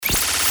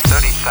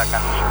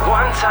seconds.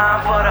 One time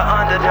for the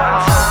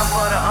underdog.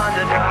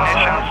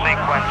 Ignition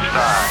sequence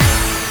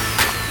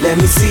start. Let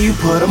me see you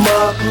put 'em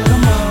up.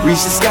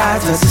 Reach the sky,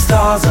 touch the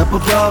stars up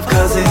above.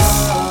 Cause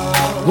it's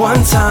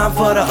one time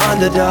for the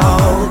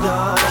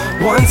underdog.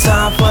 One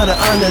time for the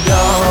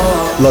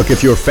underdog. Look,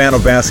 if you're a fan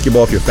of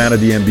basketball, if you're a fan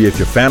of the NBA, if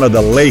you're a fan of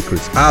the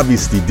Lakers,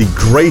 obviously the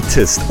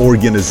greatest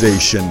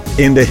organization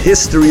in the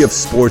history of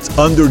sports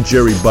under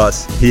Jerry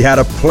Buss. He had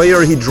a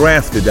player he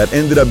drafted that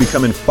ended up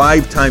becoming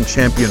 5-time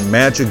champion,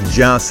 Magic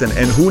Johnson,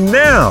 and who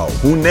now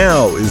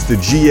is the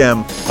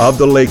GM of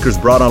the Lakers,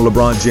 brought on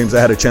LeBron James. I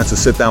had a chance to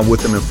sit down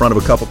with him in front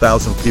of a couple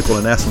thousand people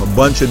and ask him a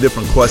bunch of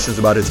different questions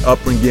about his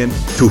upbringing,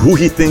 to who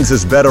he thinks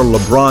is better,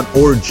 LeBron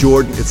or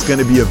Jordan. It's going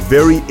to be a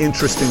very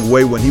interesting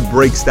way when he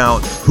breaks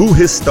down who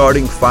his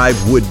starting five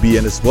would be,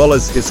 and as well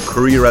as his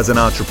career as an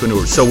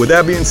entrepreneur. So with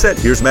that being said,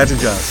 here's Magic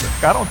Johnson.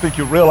 I don't think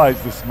you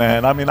realize this,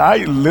 man. I mean,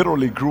 I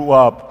literally grew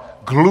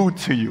up glued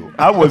to you.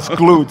 I was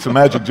glued to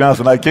Magic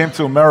Johnson. I came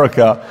to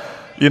America.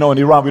 You know, in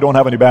Iran, we don't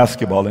have any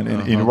basketball. In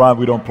Iran,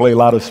 we don't play a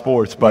lot of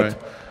sports. But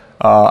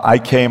I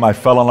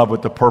fell in love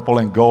with the purple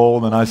and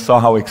gold, and I saw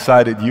how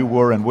excited you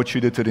were and what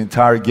you did to the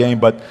entire game.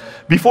 But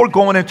before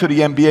going into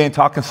the NBA and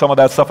talking some of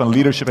that stuff and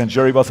leadership and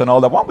Jerry Buss and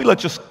all that, why don't we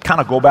let's just kind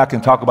of go back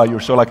and talk about your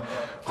story. Like,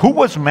 who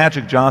was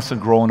Magic Johnson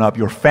growing up?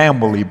 Your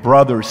family,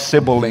 brothers,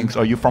 siblings?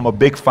 Are you from a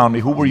big family?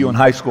 Who were you in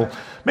high school?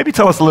 Maybe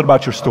tell us a little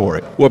about your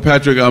story. Well,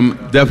 Patrick, I'm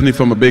definitely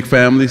from a big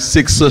family,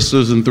 6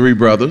 sisters and 3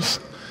 brothers.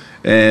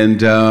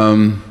 And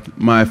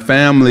my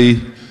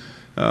family,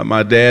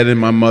 my dad and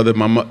my mother,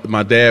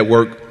 my dad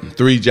worked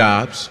 3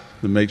 jobs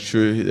to make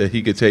sure that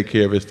he could take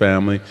care of his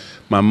family.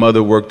 My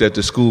mother worked at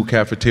the school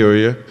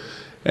cafeteria.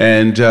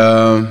 And,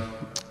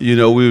 you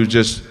know,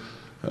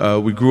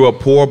 we grew up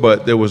poor,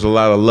 but there was a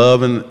lot of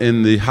love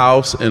in the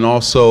house, and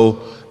also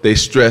they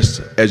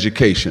stressed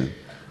education.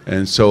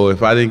 And so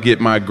if I didn't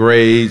get my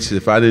grades,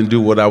 if I didn't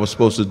do what I was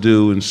supposed to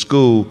do in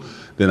school,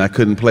 then I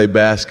couldn't play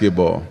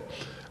basketball.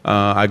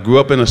 I grew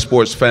up in a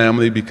sports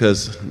family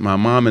because my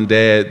mom and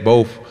dad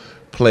both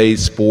played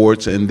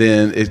sports, and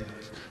then it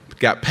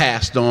got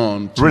passed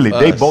on to Really?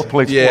 us. They both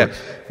played sports?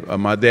 Yeah.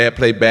 My dad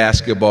played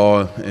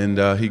basketball, and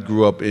he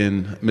grew up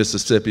in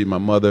Mississippi. My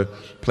mother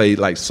played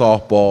like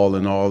softball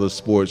and all the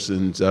sports,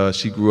 and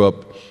she grew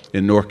up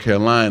in North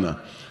Carolina.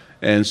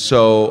 And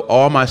so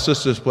all my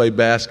sisters played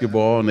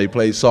basketball, and they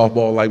played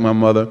softball like my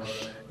mother.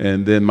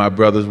 And then my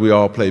brothers, we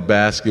all played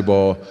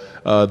basketball.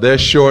 They're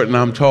short and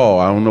I'm tall.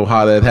 I don't know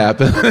how that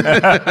happened.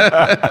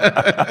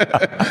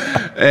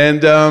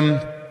 And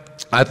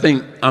I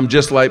think I'm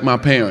just like my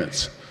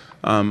parents.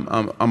 I'm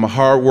a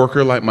hard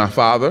worker like my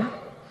father.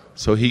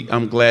 So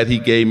I'm glad he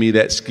gave me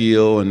that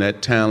skill and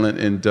that talent.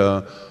 And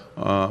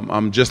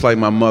I'm just like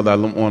my mother. I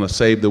want to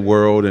save the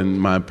world, and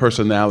my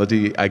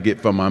personality I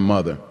get from my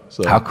mother.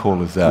 So, how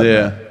cool is that?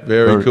 Yeah, man?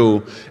 very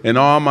cool. And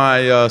all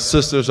my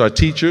sisters are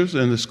teachers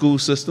in the school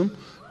system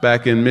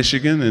back in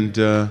Michigan, and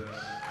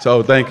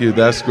so thank you,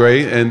 that's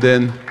great. And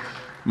then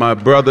my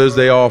brothers,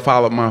 they all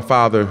followed my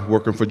father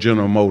working for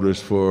General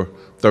Motors for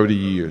 30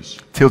 years.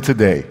 Till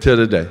today? Till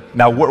today.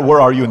 Now,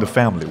 where are you in the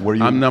family? Where are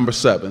you? I'm number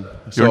 7.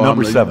 You're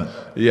number 7?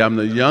 Yeah, I'm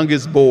the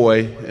youngest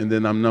boy, and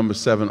then I'm number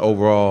 7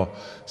 overall.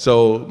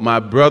 So my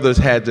brothers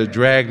had to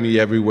drag me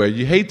everywhere.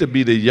 You hate to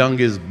be the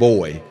youngest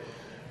boy,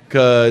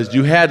 because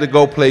you had to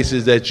go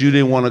places that you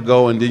didn't want to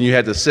go, and then you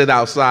had to sit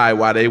outside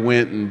while they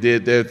went and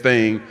did their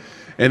thing.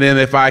 And then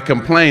if I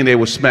complained, they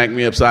would smack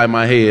me upside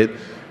my head.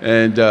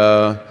 And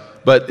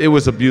but it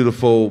was a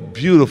beautiful,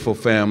 beautiful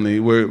family.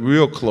 We're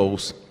real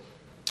close.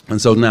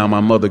 And so now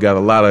my mother got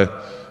a lot of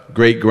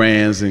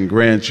great-grands and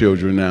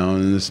grandchildren now,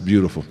 and it's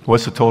beautiful.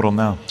 What's the total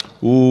now?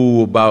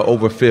 Ooh, about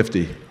over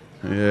 50.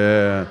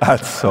 Yeah.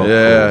 That's so cool.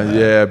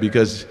 Yeah,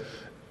 because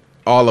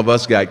all of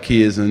us got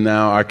kids, and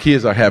now our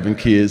kids are having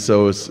kids,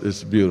 so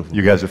it's beautiful.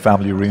 You guys are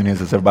family reunions?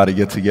 Does everybody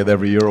get together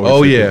every year?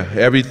 Oh, yeah.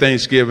 Every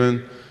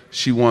Thanksgiving,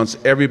 she wants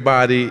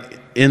everybody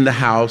in the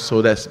house,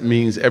 so that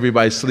means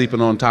everybody's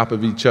sleeping on top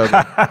of each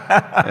other.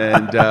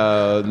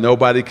 And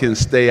nobody can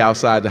stay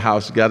outside the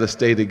house. You got to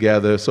stay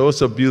together. So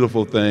it's a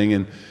beautiful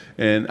thing.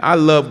 And I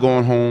love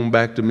going home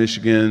back to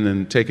Michigan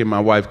and taking my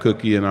wife,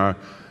 Cookie, and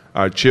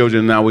our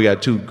children. Now we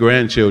got 2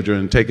 grandchildren,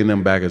 and taking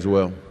them back as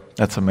well.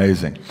 That's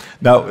amazing.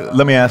 Now,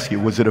 let me ask you,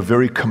 was it a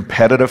very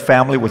competitive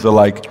family? Was it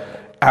like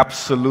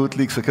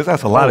absolutely, because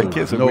that's a lot of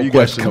kids. No were you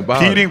guys question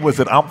about it. competing? Was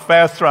it I'm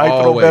faster, I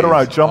throw better,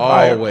 I jump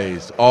higher?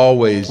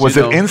 Always. Was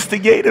it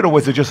instigated, or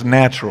was it just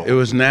natural? It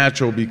was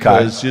natural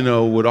because, you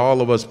know, with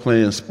all of us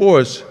playing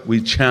sports,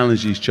 we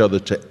challenged each other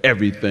to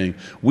everything.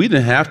 We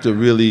didn't have to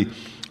really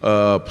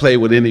play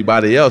with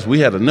anybody else. We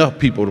had enough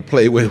people to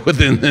play with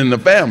within the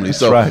family. That's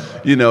so, right.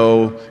 You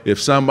know, if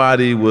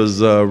somebody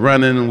was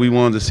running, we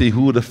wanted to see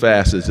who the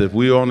fastest. If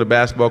we were on the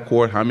basketball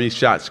court, how many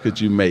shots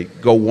could you make?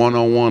 Go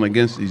one-on-one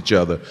against each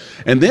other.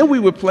 And then we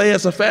would play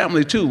as a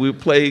family, too. We would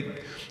play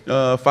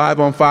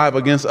 5-on-5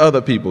 against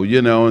other people,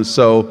 you know, and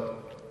so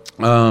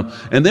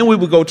and then we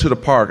would go to the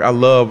park. I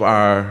love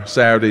our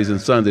Saturdays and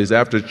Sundays.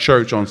 After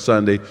church on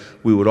Sunday,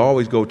 we would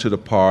always go to the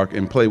park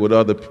and play with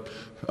other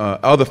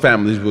other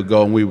families would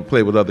go and we would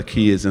play with other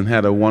kids and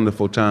had a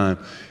wonderful time.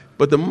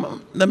 But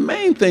the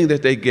main thing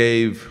that they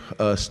gave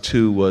us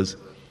too was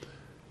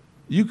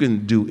you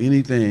can do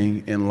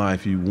anything in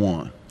life you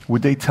want.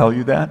 Would they tell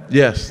you that?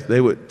 Yes,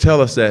 they would tell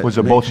us that. Was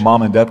it both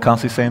mom and dad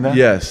constantly saying that?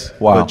 Yes.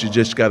 Wow. But you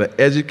just got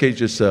to educate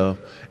yourself,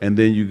 and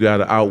then you got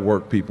to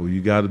outwork people.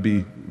 You got to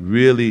be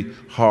really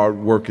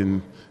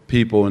hard-working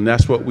people, and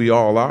that's what we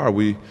all are.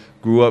 We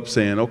grew up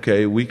saying,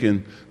 okay, we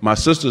can. My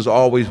sisters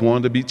always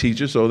wanted to be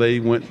teachers, so they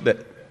went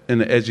in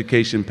the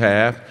education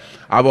path.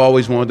 I've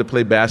always wanted to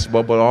play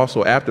basketball, but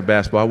also after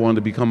basketball, I wanted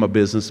to become a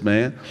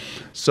businessman.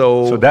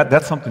 So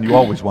that's something you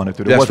always wanted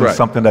to do. It wasn't right.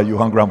 something that you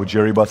hung around with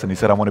Jerry Buss and he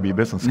said, I want to be a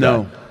business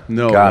guy.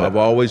 No, Got I've it.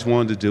 always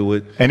wanted to do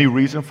it. Any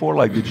reason for it?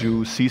 Like, did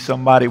you see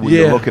somebody? Were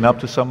you looking up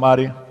to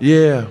somebody?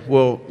 Yeah,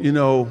 well, you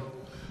know,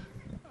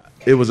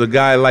 it was a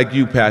guy like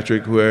you,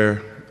 Patrick,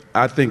 where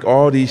I think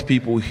all these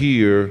people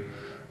here,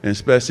 and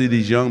especially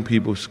these young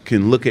people,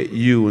 can look at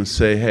you and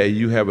say, hey,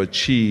 you have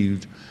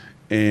achieved,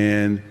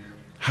 and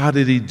how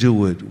did he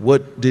do it?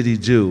 What did he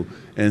do?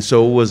 And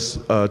so it was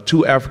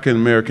two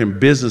African-American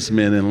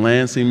businessmen in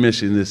Lansing,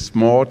 Michigan, this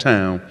small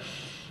town,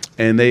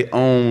 and they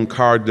own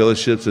car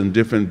dealerships and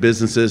different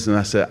businesses, and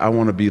I said, I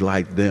want to be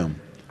like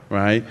them,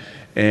 right?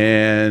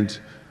 And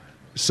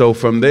so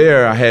from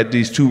there, I had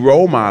these two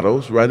role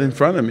models right in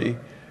front of me,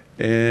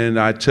 and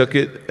I took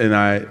it, and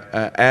I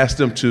asked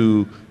them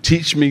to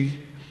teach me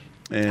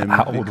and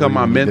become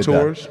my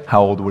mentors.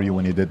 How old were you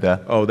when you did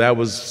that? Oh, that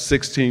was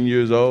 16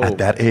 years old. At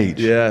that age?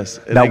 Yes.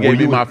 And Now, they gave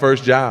me were my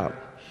first job.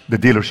 The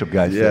dealership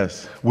guys?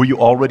 Yes. Did. Were you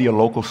already a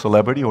local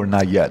celebrity or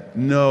not yet?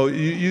 No,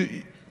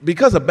 you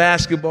because of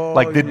basketball.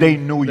 Like, did they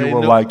knew you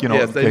were like, you know,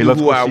 yes, they hey, knew let's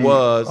who go I see.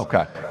 was.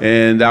 Okay.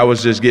 And I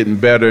was just getting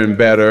better and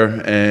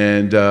better.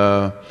 And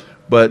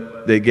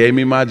but they gave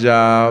me my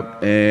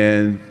job.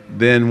 And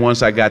then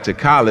once I got to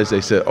college,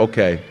 they said,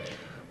 okay,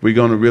 we're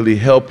going to really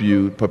help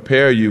you,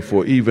 prepare you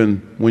for even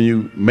when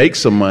you make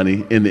some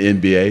money in the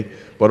NBA,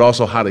 but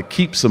also how to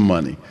keep some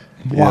money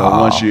you know,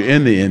 once you're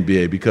in the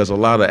NBA. Because a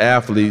lot of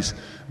athletes,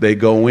 they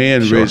go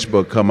in rich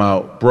but come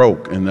out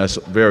broke, and that's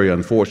very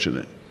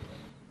unfortunate.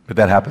 But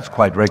that happens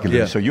quite regularly.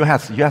 Yeah. So you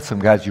had some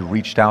guys you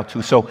reached out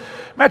to. So,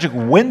 Magic,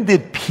 when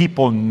did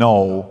people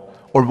know,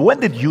 or when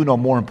did you know,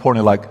 more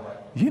importantly, like,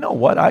 you know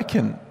what, I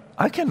can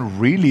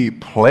really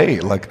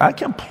play. Like, I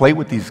can play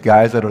with these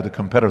guys that are the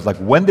competitors. Like,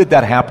 when did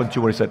that happen to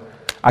you where you said,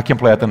 I can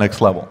play at the next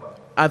level?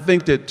 I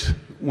think that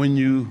when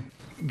you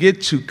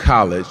get to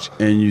college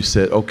and you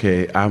said,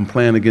 okay, I'm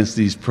playing against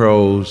these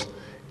pros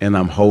and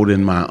I'm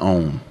holding my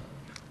own.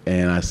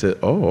 And I said,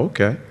 oh,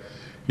 okay.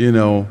 You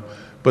know,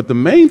 but the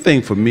main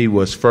thing for me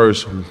was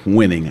first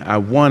winning. I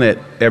won at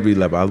every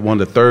level. I won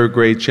the 3rd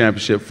grade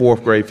championship,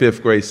 4th grade,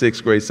 5th grade,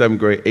 6th grade, 7th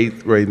grade,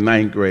 8th grade,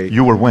 9th grade.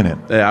 You were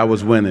winning. Yeah, I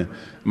was winning.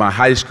 My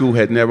high school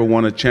had never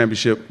won a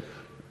championship.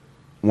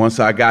 Once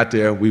I got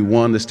there, we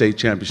won the state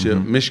championship.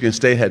 Mm-hmm. Michigan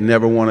State had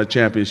never won a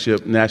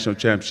championship, national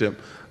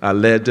championship. I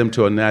led them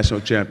to a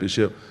national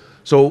championship.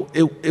 So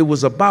it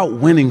was about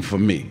winning for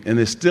me, and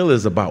it still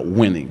is about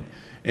winning.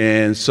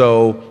 And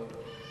so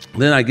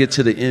then I get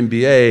to the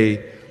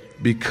NBA.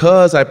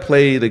 Because I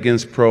played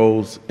against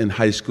pros in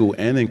high school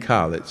and in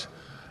college,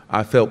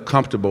 I felt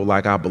comfortable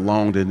like I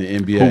belonged in the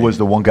NBA. Who was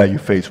the one guy you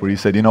faced where you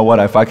said, you know what,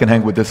 if I can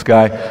hang with this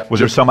guy? Was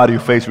there somebody you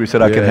faced where you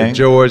said, I can hang?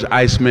 George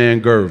Iceman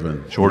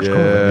Gervin. George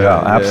Gervin,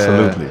 yeah,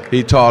 absolutely.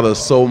 He taught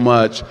us so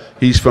much.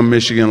 He's from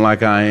Michigan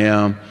like I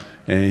am,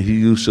 and he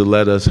used to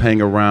let us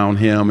hang around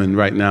him, and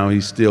right now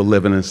he's still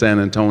living in San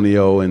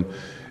Antonio, and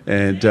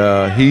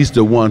he's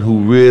the one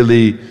who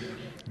really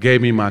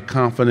gave me my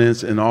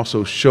confidence and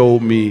also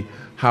showed me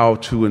how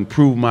to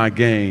improve my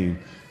game.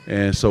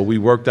 And so we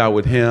worked out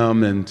with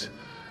him, and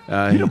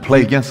you didn't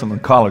play against him in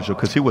college, though,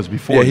 because he was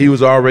before you. he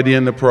was already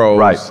in the pros.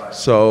 Right.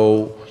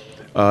 So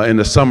in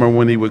the summer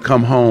when he would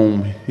come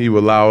home, he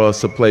would allow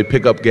us to play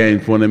pickup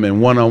games with him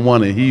and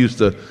one-on-one, and he used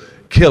to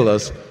kill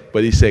us,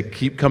 but he said,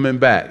 keep coming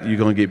back. You're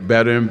going to get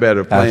better and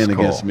better playing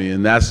against me.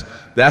 And that's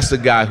the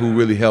guy who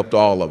really helped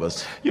all of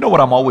us. You know what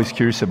I'm always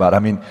curious about? I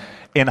mean,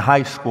 in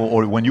high school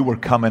or when you were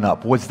coming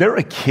up, was there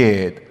a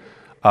kid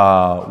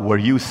where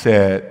you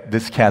said,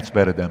 this cat's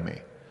better than me,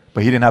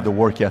 but he didn't have the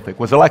work ethic?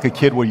 Was it like a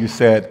kid where you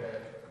said,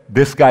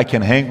 this guy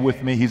can hang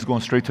with me, he's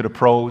going straight to the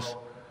pros,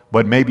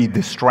 but maybe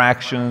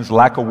distractions,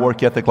 lack of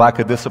work ethic, lack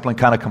of discipline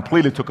kind of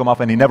completely took him off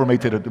and he never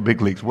made it to the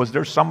big leagues? Was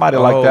there somebody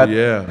like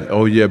that?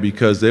 Oh yeah,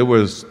 because there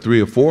was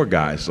 3 or 4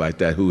 guys like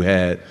that who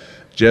had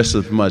just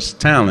as much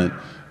talent,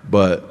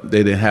 but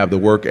they didn't have the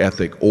work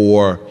ethic,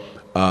 or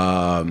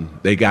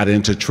they got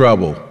into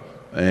trouble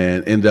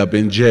and ended up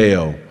in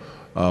jail.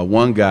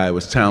 One guy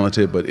was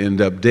talented but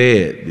ended up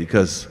dead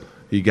because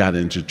he got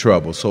into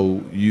trouble.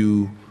 So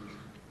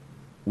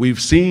we've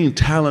seen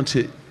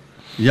talented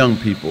young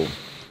people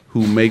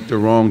who make the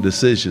wrong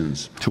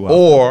decisions,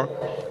 or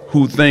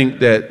who think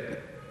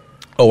that,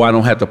 oh, I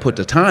don't have to put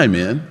the time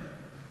in,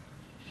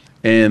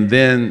 and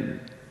then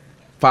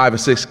 5 or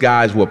 6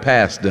 guys will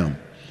pass them.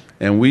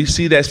 And we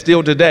see that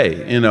still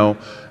today. You know,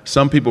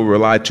 some people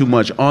rely too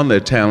much on their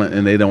talent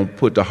and they don't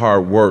put the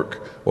hard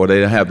work or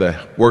they don't have the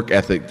work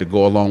ethic to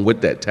go along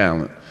with that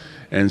talent.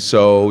 And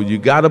so you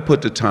got to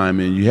put the time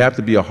in. You have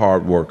to be a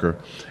hard worker,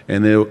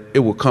 and it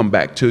will come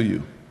back to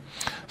you.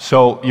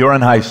 So you're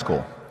in high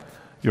school.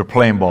 You're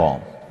playing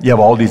ball. You have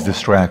all these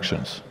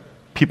distractions.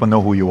 People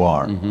know who you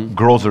are.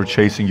 Girls are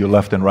chasing you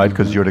left and right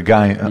because you're the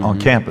guy on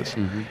campus.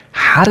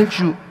 How did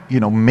you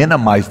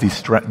minimize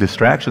these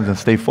distractions and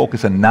stay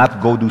focused and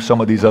not go do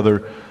some of these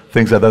other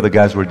things that other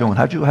guys were doing?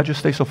 How'd you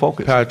stay so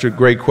focused? Patrick,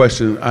 great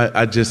question.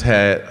 I just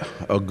had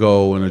a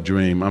goal and a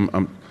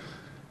dream.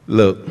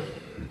 Look,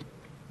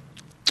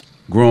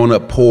 growing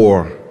up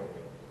poor,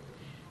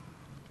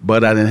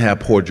 but I didn't have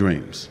poor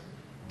dreams.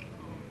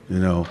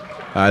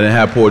 I didn't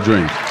have poor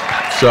dreams.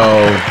 So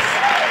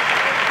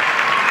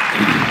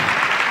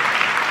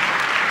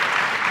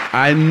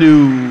I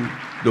knew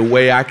the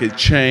way I could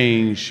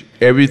change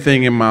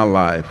everything in my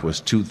life was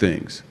two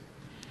things.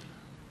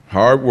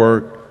 Hard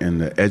work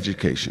and the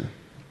education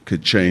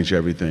could change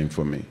everything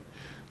for me.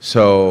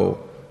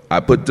 So I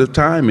put the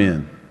time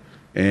in.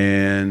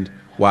 And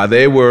while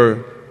they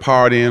were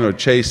partying or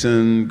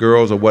chasing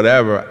girls or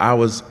whatever, I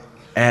was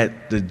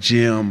at the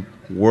gym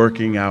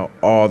working out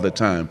all the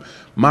time.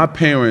 My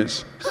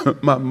parents,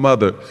 my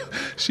mother,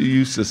 she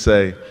used to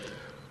say,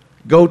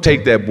 go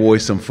take that boy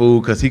some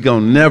food because he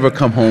gonna never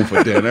come home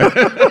for dinner.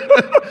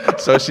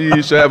 So she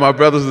used to have my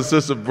brothers and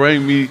sisters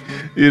bring me,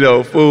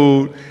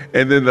 food.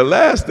 And then the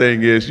last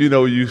thing is,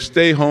 you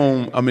stay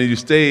home, you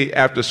stay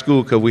after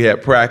school because we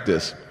had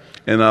practice.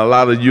 And a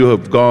lot of you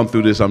have gone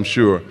through this, I'm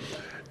sure.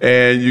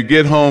 And you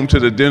get home to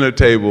the dinner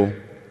table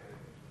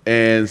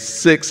and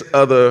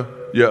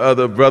your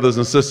other brothers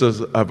and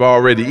sisters have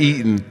already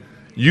eaten.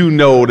 You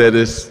know that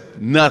it's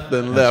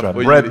nothing left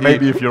for bread, you to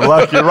maybe eat. if you're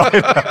lucky, right?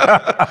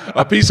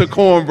 A piece of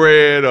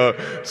cornbread or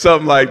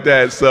something like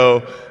that.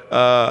 So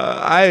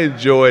I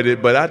enjoyed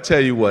it, but I tell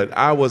you what,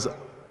 I was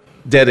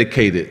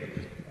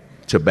dedicated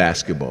to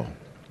basketball.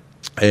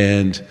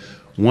 And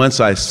once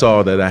I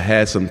saw that I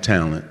had some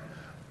talent,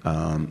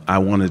 I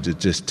wanted to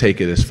just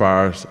take it as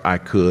far as I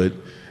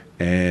could.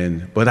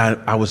 But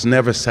I was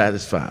never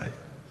satisfied.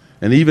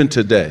 And even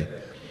today,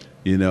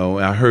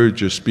 I heard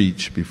your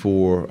speech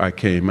before I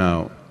came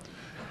out.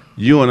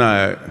 You and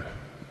I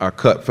are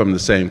cut from the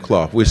same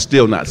cloth. We're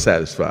still not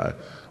satisfied.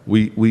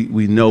 We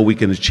know we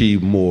can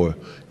achieve more.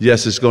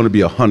 Yes, it's going to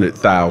be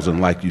 100,000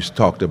 like you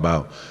talked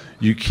about.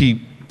 You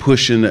keep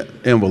pushing the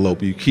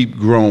envelope. You keep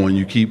growing.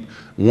 You keep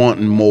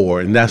wanting more,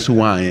 and that's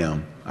who I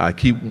am.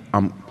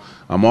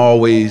 I'm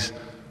always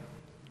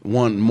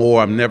wanting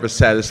more. I'm never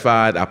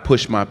satisfied. I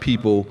push my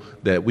people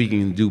that we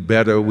can do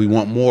better. We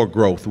want more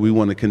growth. We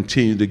want to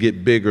continue to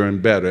get bigger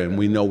and better, and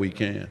we know we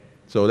can.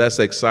 So that's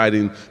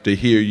exciting to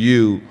hear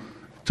you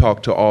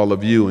talk to all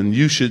of you, and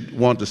you should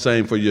want the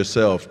same for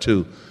yourself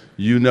too.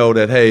 You know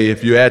that, hey,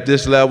 if you're at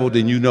this level,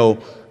 then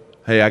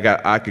hey,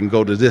 I can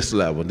go to this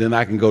level, then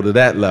I can go to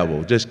that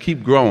level. Just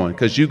keep growing,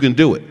 because you can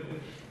do it.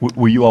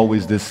 Were you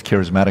always this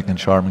charismatic and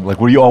charming? Like,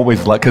 were you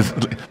always like, because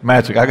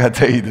Magic, I got to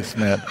tell you this,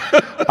 man.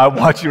 I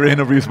watch your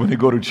interviews when you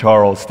go to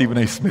Charles, Stephen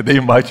A. Smith, they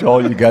invite you,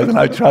 all you guys, and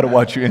I try to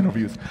watch your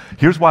interviews.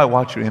 Here's why I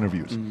watch your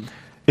interviews.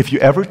 If you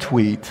ever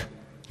tweet,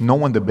 no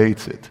one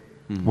debates it.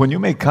 When you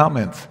make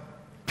comments,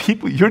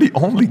 you're the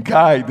only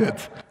guy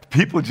that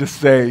people just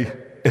say,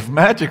 if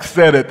Magic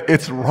said it,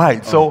 it's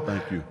right. So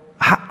thank you.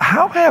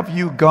 How have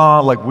you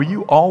gone, like, were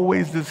you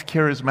always this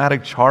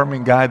charismatic,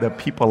 charming guy that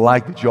people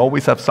like? Did you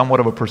always have somewhat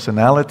of a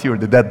personality, or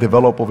did that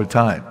develop over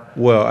time?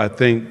 Well, I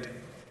think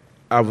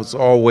I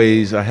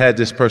had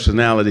this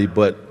personality,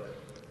 but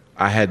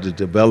I had to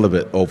develop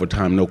it over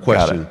time, no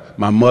question.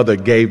 My mother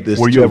gave this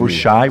to me. Were you ever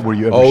shy?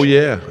 Oh,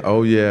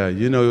 yeah.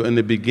 In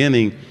the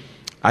beginning,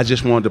 I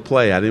just wanted to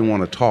play. I didn't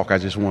want to talk. I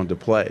just wanted to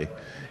play.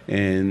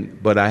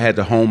 But I had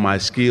to hone my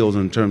skills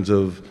in terms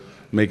of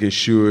making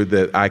sure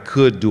that I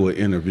could do an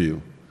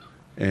interview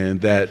and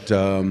that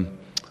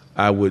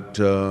I would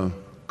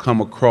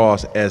come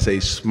across as a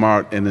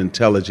smart and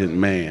intelligent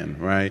man,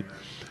 right?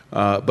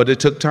 But it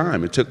took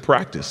time. It took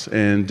practice.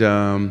 And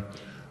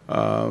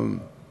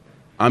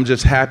I'm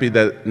just happy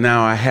that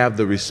now I have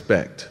the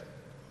respect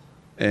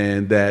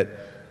and that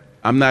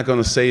I'm not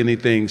going to say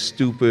anything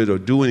stupid or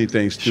do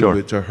anything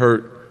stupid to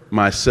hurt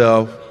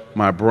myself,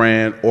 my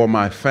brand, or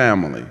my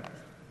family,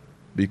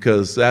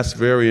 because that's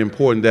very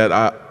important. That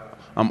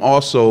I'm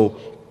also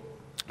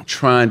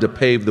trying to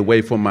pave the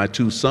way for my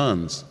two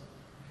sons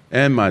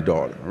and my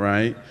daughter,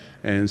 right?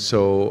 And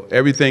so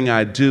everything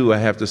I do, I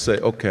have to say,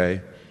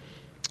 okay,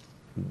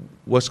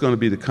 what's going to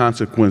be the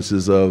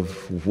consequences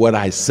of what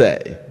I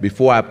say?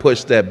 Before I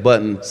push that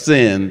button,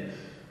 send,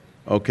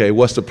 okay,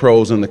 what's the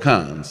pros and the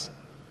cons?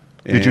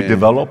 Did you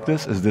develop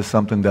this? Is this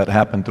something that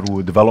happened through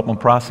a development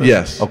process?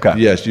 Yes. Okay.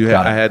 Yes,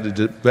 I had to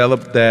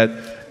develop that,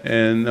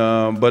 and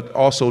but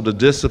also the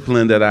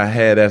discipline that I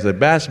had as a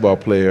basketball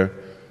player.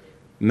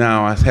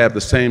 Now I have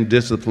the same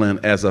discipline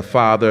as a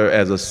father,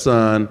 as a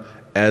son,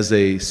 as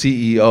a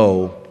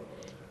CEO.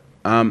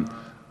 I'm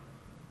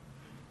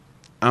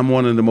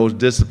one of the most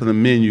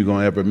disciplined men you're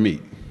gonna ever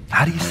meet.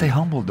 How do you stay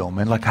humble, though,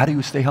 man? Like, how do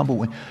you stay humble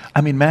when?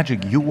 I mean,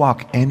 Magic, you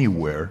walk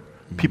anywhere,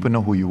 people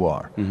know who you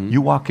are.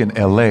 You walk in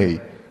LA,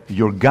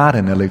 you're God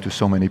in LA to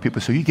so many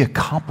people, so you get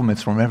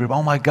compliments from everybody.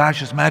 Oh my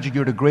gosh, it's Magic,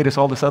 you're the greatest,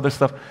 all this other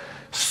stuff.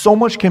 So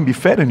much can be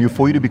fed in you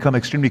for you to become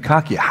extremely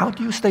cocky. How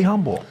do you stay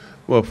humble?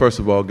 Well, first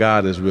of all,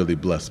 God has really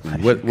blessed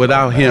me.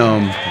 Without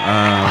him,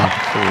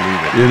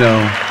 you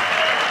know,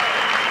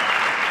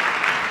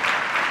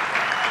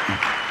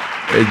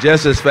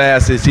 just as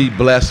fast as he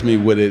blessed me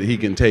with it, he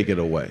can take it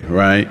away,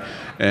 right?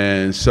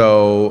 And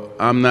so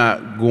I'm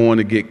not going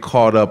to get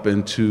caught up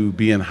into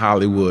being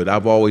Hollywood.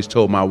 I've always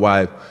told my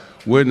wife,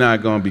 we're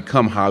not going to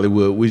become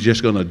Hollywood, we're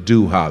just going to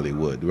do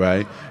Hollywood,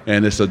 right?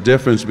 And it's a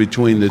difference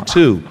between the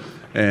two.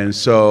 And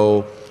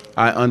so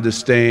I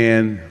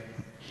understand,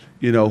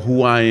 you know,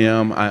 who I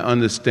am. I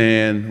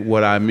understand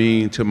what I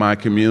mean to my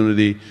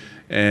community.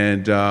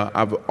 And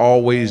I've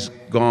always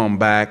gone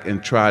back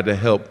and tried to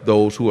help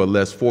those who are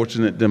less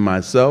fortunate than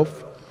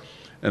myself.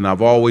 And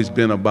I've always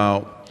been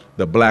about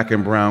the black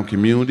and brown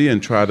community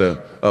and try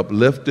to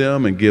uplift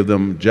them and give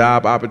them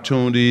job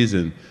opportunities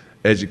and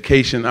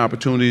education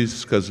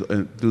opportunities, because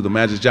through the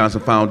Magic Johnson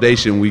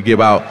Foundation, we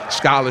give out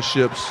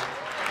scholarships.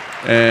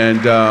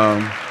 And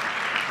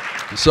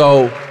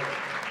so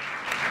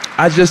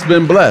I've just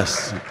been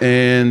blessed.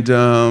 And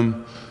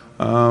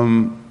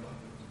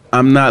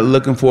I'm not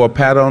looking for a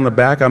pat on the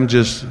back. I'm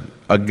just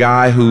a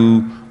guy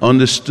who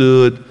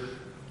understood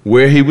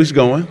where he was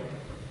going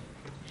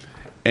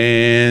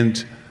and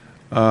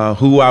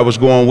who I was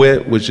going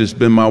with, which has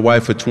been my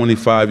wife for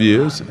 25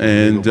 years.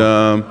 And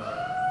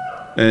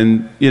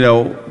you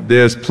know,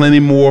 there's plenty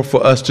more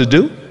for us to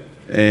do.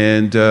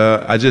 And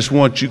I just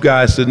want you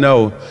guys to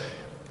know,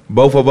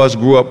 both of us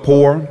grew up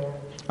poor.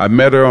 I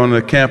met her on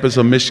the campus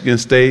of Michigan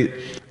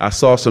State. I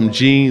saw some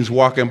jeans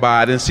walking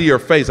by. I didn't see her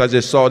face. I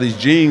just saw these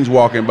jeans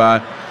walking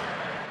by.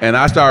 And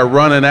I started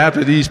running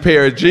after these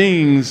pair of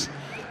jeans.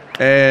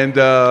 And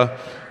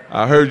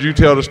I heard you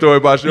tell the story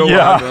about your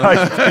wife.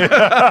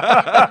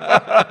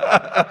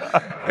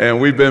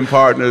 And we've been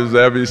partners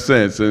ever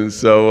since. And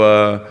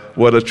so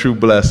what a true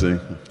blessing.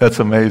 That's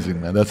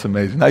amazing, man. That's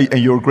amazing. And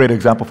you're a great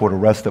example for the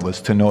rest of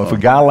us to know if a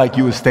guy like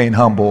you is staying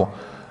humble,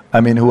 I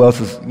mean, who else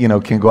is, you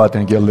know, can go out there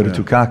and get a little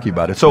too cocky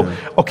about it? So,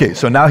 okay,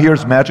 so now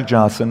here's Magic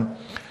Johnson.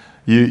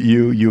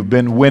 You've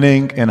been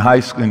winning in high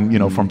school, you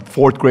know, from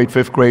 4th grade,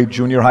 5th grade,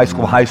 junior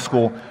high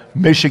school,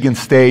 Michigan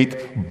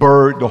State,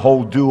 Bird, the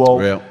whole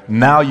duo. Yeah.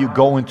 Now you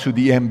go into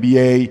the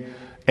NBA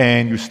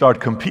and you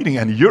start competing,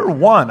 and you're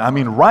one. I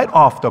mean, right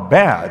off the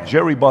bat,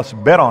 Jerry Buss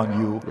bet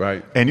on you,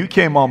 right? And you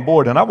came on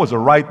board, and I was a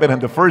right bet in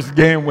the first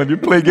game when you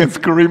play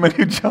against Kareem and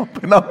you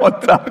jumping up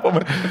on top of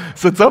him.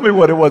 So tell me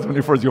what it was when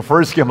your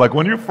first game, like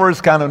when you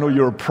first kind of knew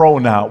you're a pro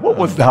now, what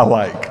was that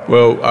like?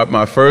 Well,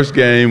 my first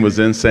game was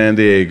in San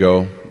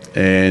Diego,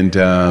 and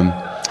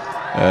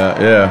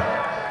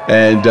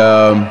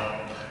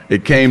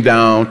it came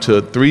down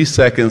to 3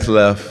 seconds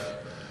left,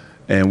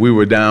 and we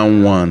were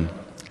down 1.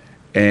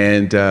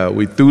 And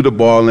we threw the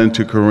ball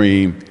into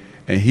Kareem,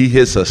 and he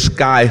hits a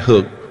sky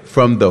hook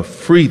from the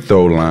free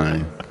throw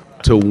line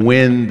to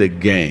win the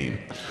game.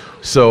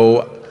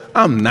 So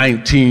I'm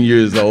 19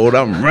 years old,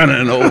 I'm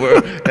running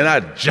over, and I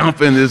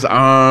jump in his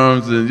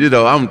arms, and, you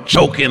know, I'm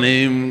choking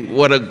him.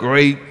 What a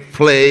great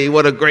play,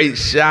 what a great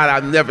shot.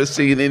 I've never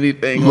seen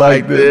anything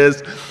like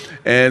this.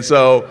 And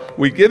so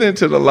we get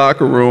into the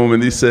locker room,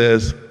 and he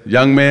says,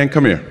 "Young man,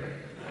 come here.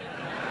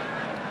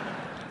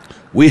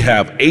 We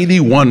have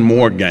 81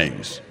 more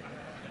games.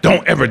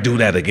 Don't ever do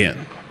that again."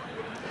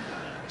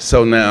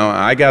 So now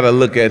I got to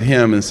look at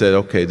him and say,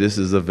 okay, this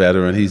is a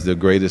veteran. He's the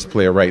greatest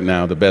player right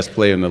now, the best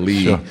player in the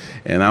league. Sure.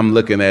 And I'm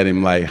looking at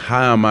him like,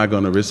 how am I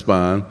going to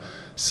respond?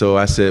 So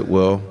I said,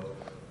 well,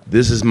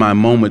 this is my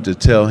moment to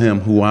tell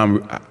him who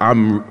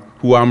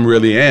I'm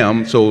really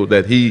am, so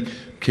that he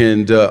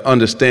can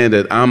understand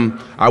that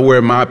I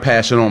wear my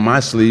passion on my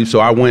sleeve. So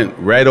I went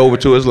right over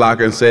to his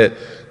locker and said,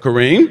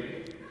 Kareem,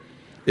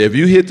 if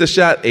you hit the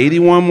shot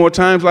 81 more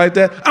times like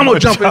that, I'm going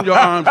to jump in your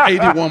arms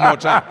 81 more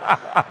times.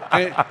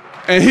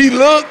 And he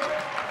looked,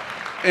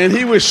 and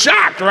he was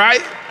shocked,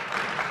 right?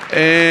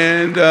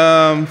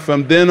 And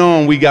from then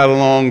on, we got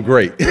along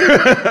great.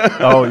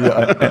 Oh,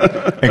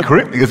 yeah. And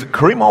Kareem, is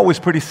Kareem always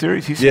pretty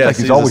serious? He seems like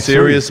he's always a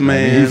serious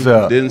man. He's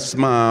didn't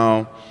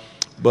smile.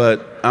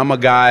 But I'm a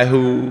guy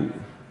who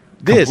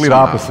did complete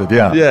smile. Opposite,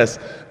 yeah. Yes.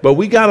 But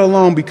we got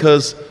along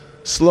because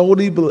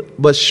slowly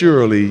but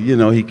surely, you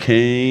know, he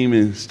came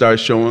and started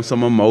showing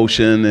some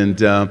emotion, and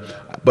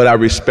but I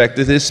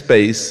respected his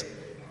space,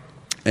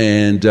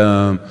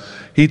 and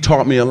he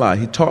taught me a lot.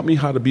 He taught me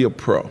how to be a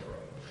pro.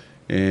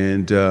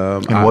 And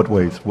in what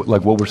ways?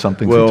 Like, what were some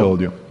things he told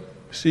you?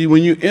 See,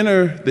 when you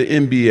enter the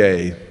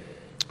NBA,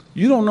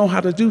 you don't know how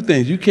to do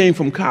things. You came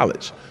from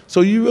college,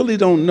 so you really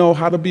don't know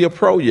how to be a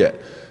pro yet.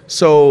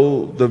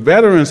 So the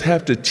veterans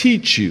have to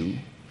teach you,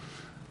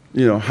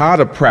 you know, how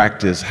to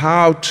practice,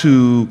 how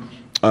to,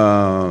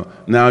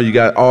 now you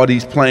got all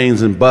these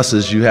planes and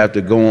buses you have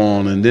to go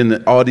on, and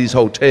then all these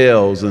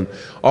hotels and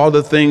all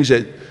the things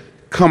that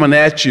coming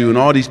at you, and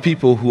all these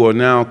people who are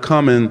now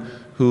coming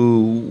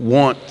who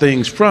want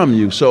things from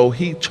you. So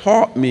he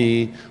taught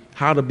me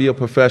how to be a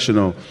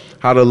professional,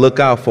 how to look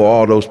out for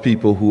all those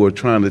people who are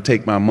trying to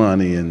take my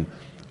money, and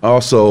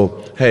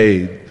also,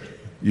 hey,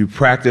 you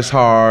practice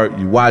hard,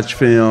 you watch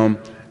film,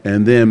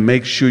 and then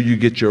make sure you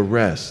get your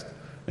rest.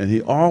 And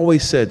he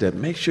always said that,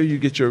 make sure you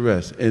get your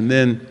rest. And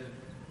then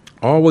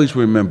always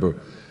remember,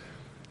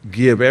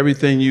 give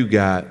everything you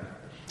got,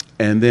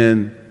 and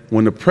then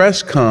when the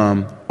press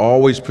come,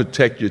 always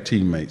protect your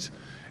teammates.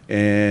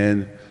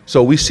 And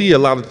so we see a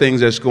lot of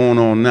things that's going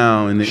on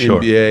now in the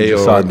NBA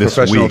or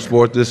professional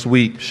sports this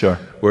week,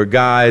 where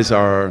guys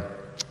are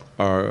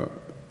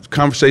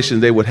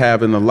conversations they would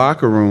have in the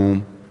locker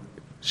room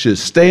should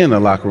stay in the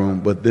locker room,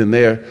 but then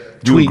they're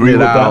tweeting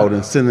it out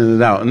and sending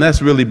it out, and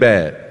that's really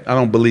bad. I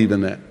don't believe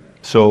in that.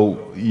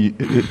 So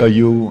are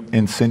you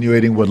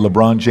insinuating what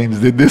LeBron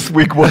James did this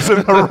week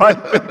wasn't the right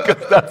thing?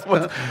 Because that's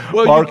what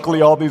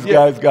Barkley, all these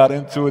guys got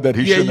into it that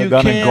he shouldn't have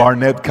done, and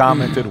Garnett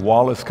commented,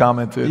 Wallace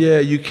commented. Yeah,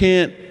 you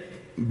can't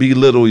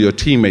belittle your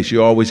teammates.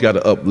 You always got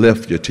to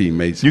uplift your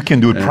teammates. You can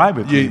do it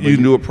privately. You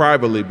can do it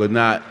privately, but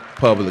not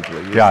publicly.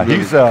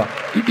 It's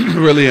he's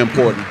really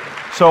important.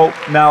 So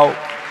now,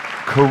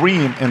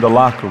 Kareem in the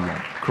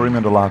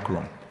locker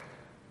room,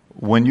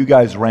 when you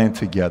guys ran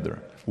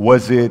together,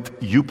 was it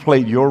you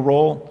played your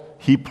role,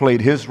 he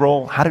played his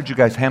role? How did you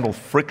guys handle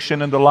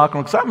friction in the locker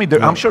room? Because I mean,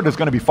 I'm sure there's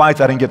going to be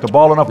fights. I didn't get the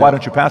ball enough. Why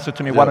don't you pass it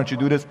to me? Why don't you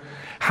do this?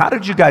 How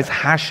did you guys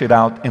hash it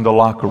out in the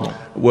locker room?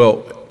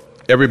 Well,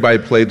 everybody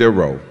played their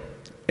role.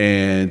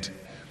 And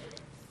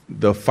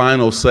the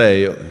final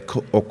say,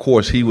 of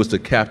course, he was the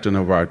captain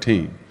of our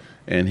team.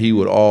 And he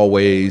would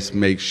always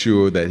make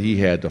sure that he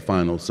had the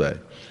final say.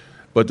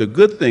 But the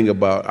good thing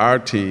about our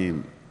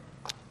team,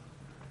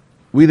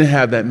 we didn't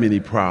have that many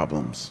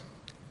problems.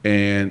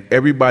 And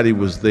everybody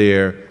was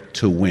there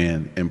to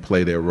win and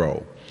play their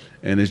role.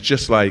 And it's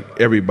just like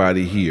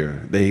everybody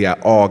here. They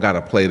all got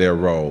to play their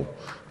role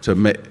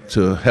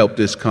to help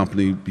this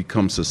company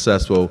become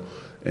successful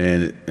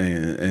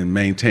and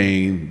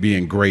maintain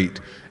being great.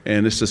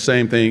 And it's the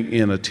same thing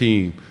in a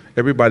team.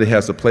 Everybody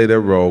has to play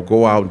their role,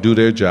 go out and do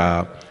their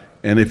job.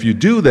 And if you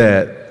do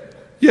that,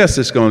 yes,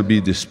 it's going to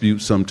be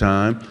dispute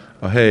sometime.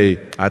 Hey,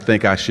 I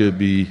think I should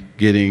be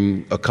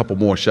getting a couple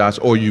more shots,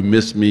 or you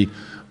missed me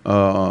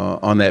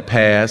on that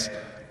pass.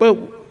 But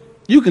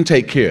you can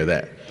take care of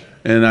that.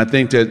 And I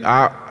think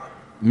that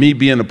me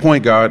being a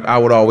point guard, I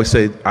would always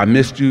say, I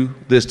missed you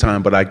this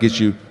time, but I get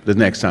you the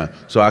next time.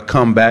 So I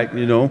come back,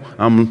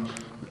 I'm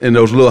in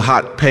those little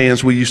hot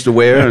pants we used to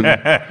wear, and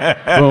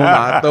boom,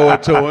 I throw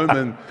it to him,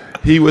 and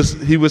he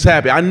was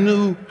happy. I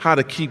knew how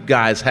to keep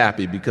guys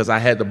happy because I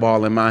had the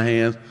ball in my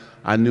hands.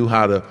 I knew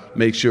how to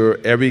make sure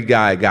every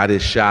guy got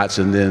his shots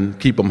and then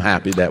keep them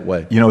happy that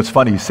way. It's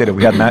funny you say that.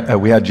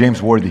 We had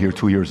James Worthy here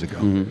 2 years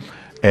ago,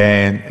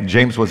 and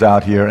James was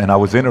out here, and I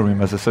was interviewing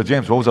him. I said, "So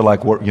James, what was it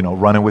like,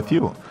 running with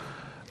you?"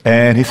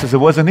 And he says, "It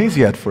wasn't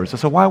easy at first." I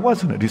said, "Why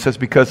wasn't it?" He says,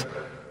 "Because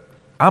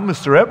I'm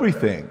Mr.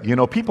 Everything."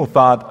 People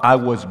thought I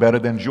was better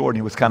than Jordan.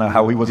 He was kind of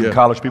how he was in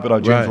college. People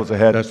thought James was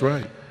ahead. That's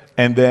right.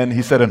 And then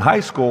he said, in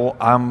high school,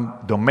 I'm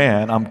the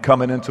man. I'm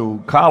coming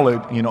into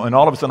college, and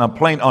all of a sudden I'm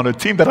playing on a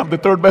team that I'm the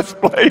third best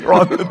player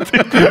on the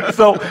team.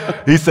 So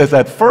he says,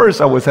 at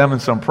first I was having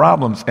some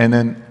problems, and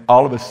then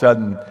all of a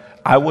sudden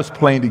I was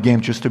playing the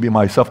game just to be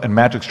myself, and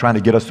Magic's trying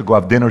to get us to go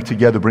have dinner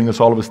together, bring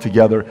all of us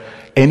together.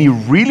 And he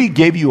really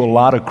gave you a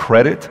lot of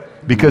credit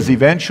because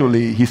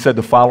eventually, he said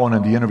the following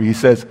in the interview, he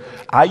says,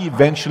 I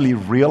eventually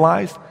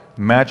realized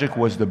Magic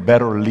was the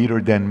better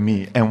leader than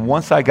me. And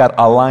once I got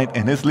aligned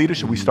in his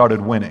leadership, we started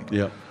winning.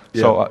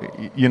 So,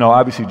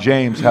 obviously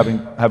James, having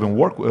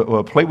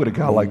played with a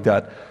guy like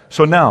that.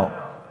 So now,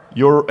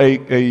 you're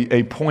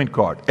a point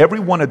guard. Every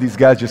one of these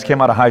guys just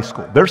came out of high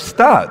school. They're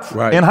studs.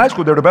 Right. In high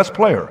school, they're the best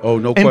player. Oh,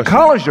 no question. In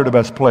college, they're the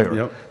best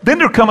player. Then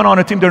they're coming on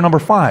a team, they're number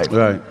 5.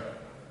 Right.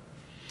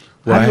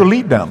 Well, how do you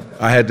lead them?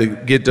 I had to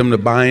get them to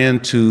buy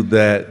into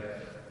that.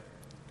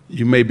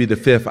 You may be the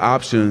 5th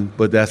option,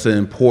 but that's an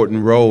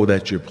important role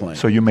that you're playing.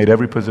 So you made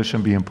every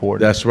position be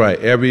important. That's right.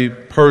 Every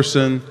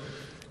person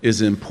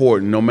is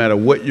important. No matter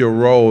what your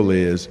role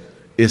is,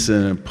 it's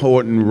an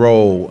important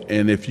role.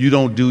 And if you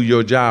don't do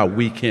your job,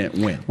 we can't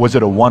win. Was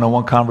it a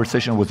one-on-one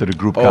conversation or was it a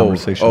group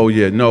conversation? Oh,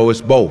 yeah. No,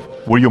 it's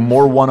both. Were you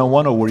more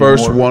one-on-one or were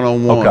first you more? First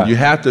one-on-one. Okay. You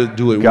have to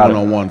do it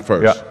one-on-one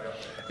first. Yeah.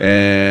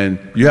 And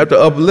you have to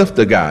uplift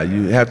the guy.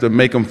 You have to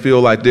make them feel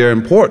like they're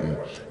important.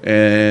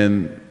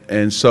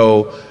 And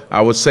so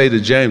I would say to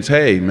James,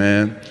 hey,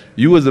 man,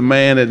 you was a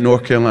man at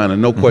North Carolina,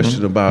 no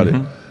question about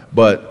it.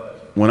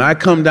 But when I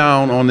come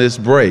down on this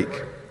break,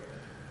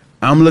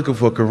 I'm looking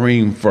for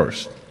Kareem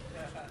first.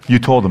 You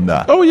told him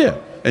that? Oh, yeah.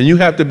 And you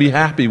have to be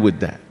happy with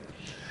that.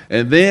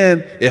 And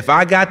then if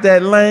I got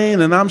that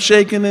lane and I'm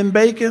shaking and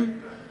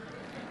baking,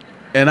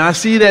 and I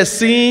see that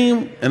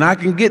seam and I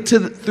can get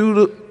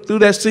through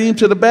that seam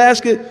to the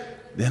basket,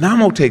 then I'm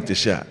going to take the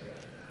shot.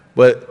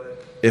 But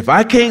if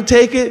I can't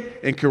take it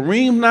and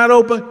Kareem's not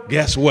open,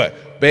 guess what?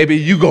 Baby,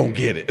 you gonna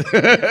get it.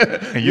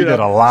 And you did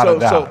a lot of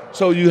that.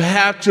 So you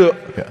have to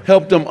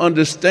help them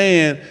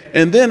understand,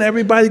 and then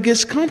everybody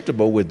gets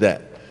comfortable with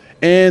that.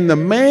 And the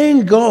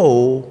main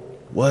goal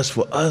was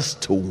for us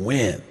to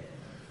win.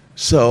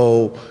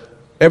 So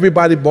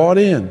everybody bought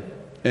in.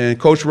 And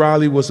Coach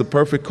Riley was the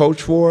perfect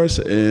coach for us.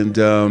 And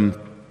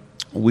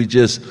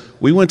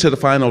we went to the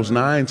finals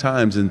 9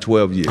 times in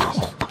 12 years.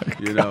 Oh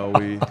my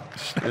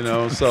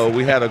God. So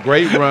we had a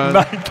great run.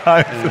 9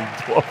 times in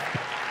 12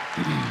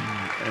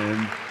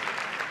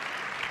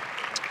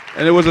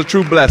 and it was a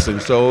true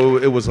blessing. So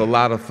it was a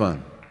lot of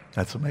fun.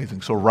 That's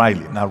amazing. So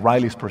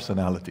Riley's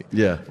personality.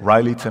 Yeah.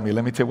 Riley,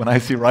 let me tell you, when I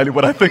see Riley,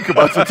 what I think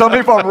about. So tell me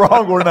if I'm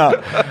wrong or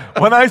not.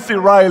 When I see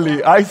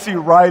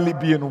Riley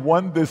being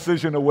one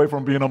decision away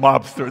from being a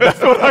mobster.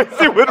 That's what I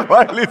see with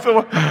Riley.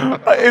 So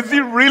is he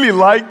really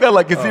like that?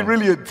 Like, is he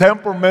really a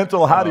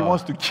temperamental, how he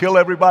wants to kill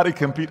everybody,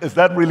 compete? Is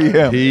that really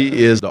him?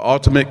 He is the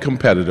ultimate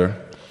competitor,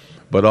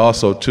 but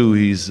also, too,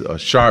 he's a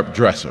sharp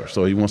dresser.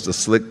 So he wants to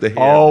slick the hair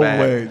back.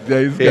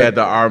 Always. He had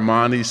the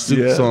Armani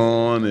suits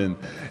on,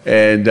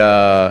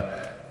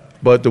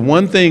 but the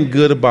one thing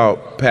good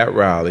about Pat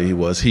Riley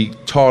was he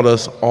taught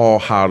us all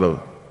how to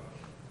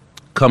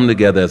come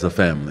together as a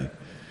family.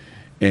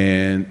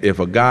 And if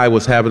a guy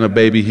was having a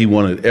baby, he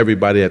wanted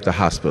everybody at the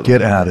hospital.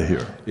 Get out of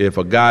here. If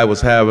a guy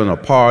was having a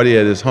party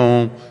at his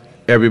home,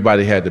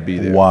 everybody had to be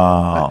there.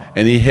 Wow.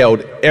 And he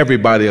held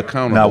everybody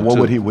accountable. Now, what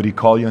would he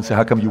call you and say,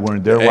 how come you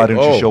weren't there? Why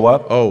didn't you show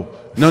up?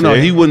 No,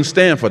 he wouldn't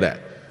stand for that.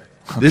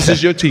 Okay. This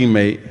is your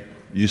teammate.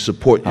 You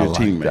support your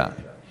teammate. That.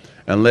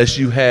 Unless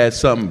you had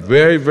something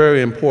very,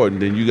 very important,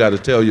 then you got to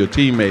tell your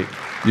teammate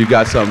you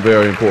got something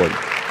very important.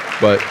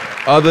 But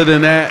other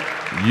than that,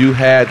 you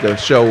had to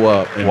show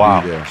up and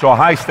be there. So a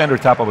high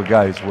standard type of a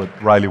guy is what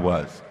Riley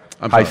was.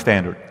 High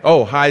standard.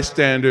 Oh, high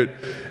standard.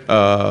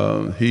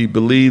 He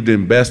believed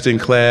in best in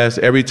class.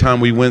 Every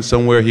time we went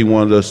somewhere, he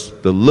wanted us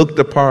to look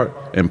the part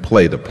and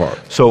play the part.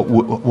 So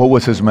what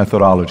was his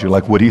methodology?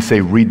 Like, would he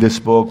say, read this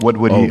book? What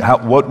would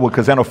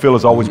because I know Phil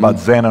is always about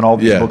Zen and all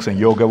these books and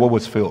yoga. What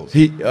was Phil's?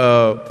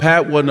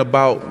 Pat wasn't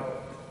about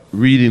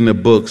reading the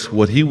books.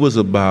 What he was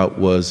about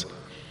was,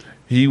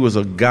 he was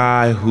a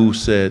guy who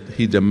said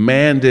he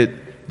demanded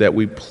that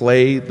we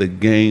play the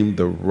game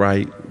the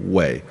right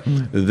way.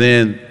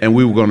 And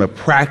we were going to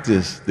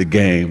practice the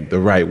game the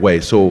right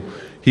way. So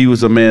he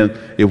was a man,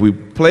 if we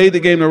played the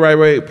game the right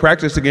way,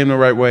 practice the game the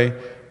right way,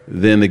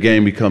 then the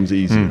game becomes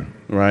easier,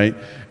 right?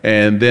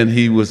 And then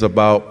he was a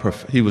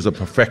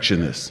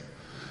perfectionist.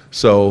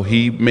 So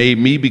he made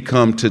me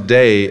become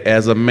today,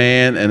 as a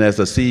man and as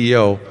a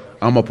CEO,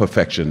 I'm a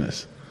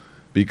perfectionist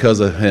because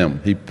of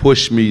him. He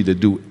pushed me to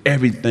do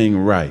everything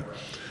right.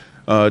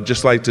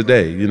 Just like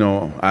today,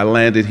 I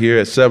landed here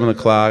at 7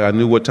 o'clock. I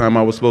knew what time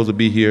I was supposed to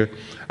be here.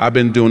 I've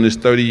been doing this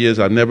 30 years.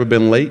 I've never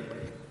been late.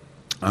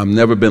 I've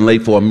never been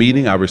late for a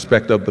meeting. I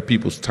respect other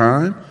people's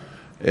time,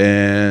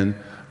 and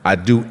I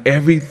do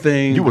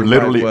everything. You were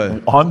literally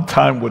on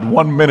time with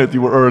 1 minute.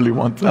 You were early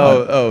one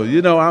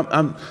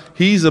time.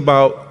 He's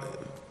about,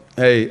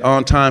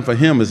 on time for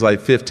him is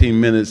like 15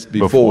 minutes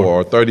before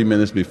or 30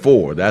 minutes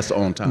before. That's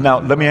on time.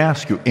 Now, let me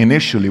ask you,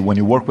 initially, when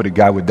you work with a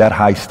guy with that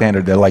high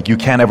standard that, like, you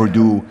can't ever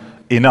do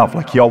enough,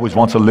 like he always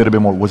wants a little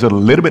bit more, was it a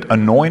little bit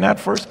annoying at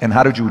first? And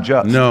how did you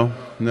adjust? No.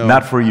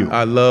 Not for you?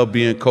 I love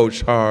being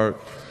coached hard.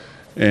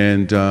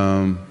 And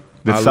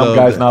did some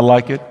guys not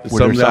like it?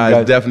 Some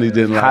guys definitely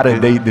didn't like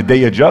it. Did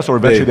they adjust, or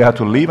eventually they had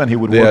to leave and he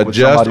would work with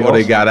somebody else? They adjust or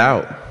they got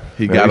out.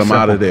 He got them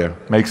out of there.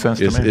 Makes sense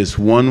to me. It's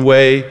one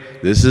way.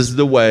 This is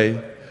the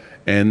way.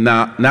 And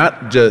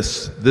not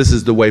just this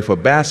is the way for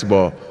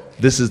basketball.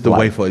 This is the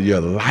way for your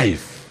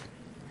life.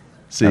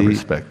 See? I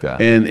respect that.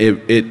 And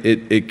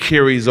it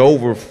carries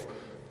over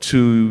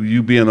to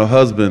you being a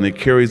husband. It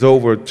carries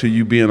over to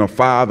you being a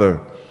father.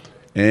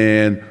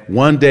 And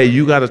one day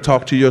you got to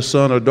talk to your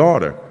son or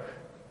daughter.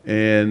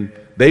 And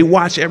they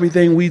watch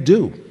everything we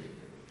do.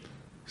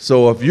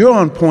 So if you're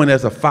on point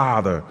as a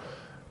father,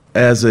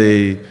 as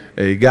a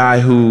guy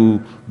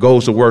who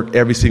goes to work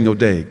every single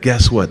day,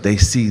 guess what? They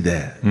see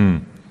that.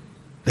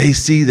 They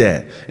see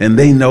that, and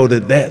they know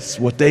that that's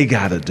what they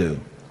got to do,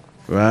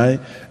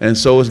 right? And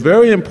so it's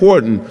very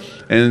important,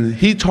 and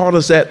he taught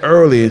us that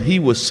early, and he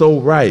was so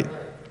right.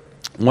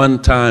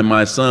 One time,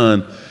 my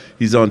son,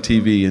 he's on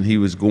TV, and he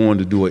was going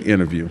to do an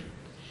interview,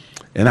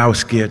 and I was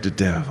scared to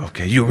death.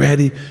 Okay, you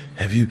ready?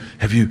 Have you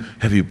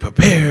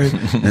prepared?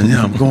 And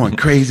I'm going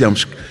crazy. I'm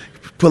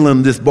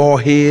pulling this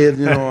bald head,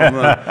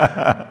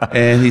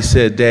 and he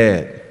said,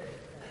 "Dad,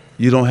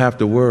 you don't have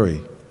to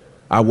worry.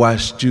 I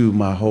watched you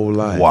my whole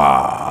life."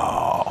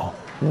 Wow.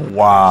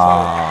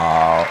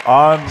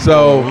 Unbelievable.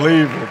 So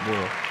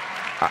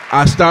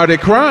I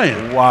started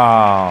crying.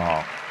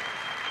 Wow.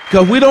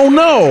 Because we don't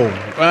know,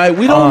 right?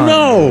 We don't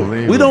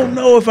know. We don't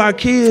know if our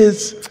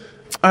kids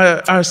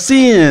are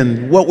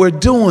seeing what we're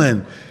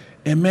doing.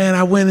 And man,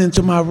 I went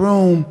into my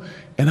room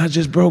and I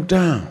just broke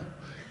down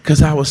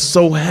because I was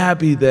so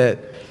happy that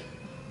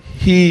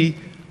he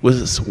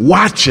was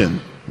watching,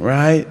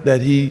 right?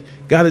 That he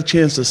got a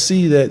chance to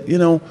see that,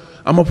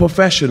 I'm a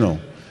professional.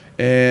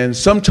 And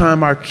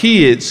sometime our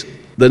kids,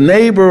 the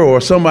neighbor or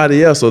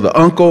somebody else, or the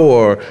uncle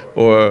or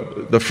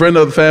the friend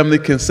of the family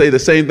can say the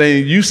same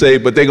thing you say,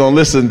 but they're going to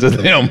listen to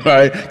them,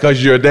 right?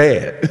 Because you're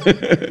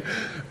dad.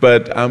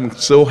 But I'm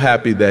so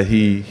happy that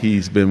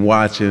he's been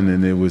watching,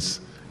 and it was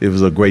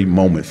a great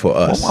moment for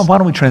us. Well, why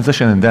don't we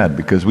transition in that?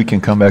 Because we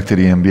can come back to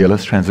the NBA.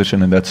 Let's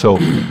transition in that. So,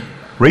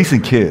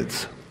 raising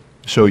kids.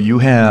 So you're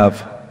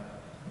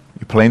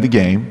playing the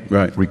game.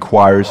 Right.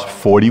 Requires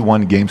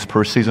 41 games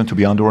per season to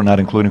be under, not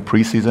including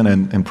preseason.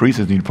 And in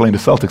preseason, you're playing the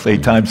Celtics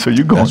 8 times, so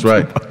you're going. That's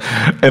right.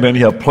 And then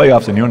you have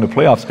playoffs, and you're in the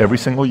playoffs every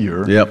single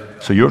year.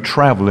 Yep. So you're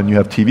traveling. You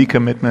have TV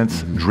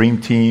commitments,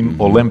 Dream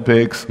Team,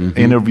 Olympics,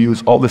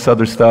 interviews, all this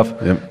other stuff.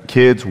 Yep.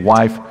 Kids,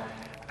 wife.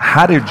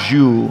 How did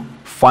you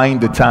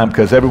find the time?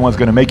 Because everyone's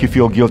going to make you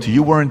feel guilty.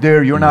 You weren't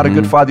there. You're not a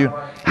good father.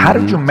 How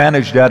did you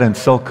manage that and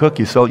sell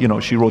cookies?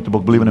 She wrote the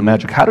book Believing in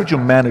Magic. How did you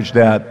manage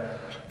that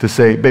to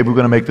say, babe, we're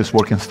going to make this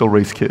work and still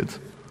raise kids?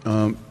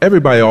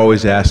 Everybody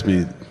always asks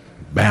me,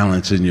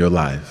 balance in your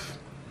life.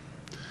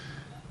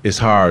 It's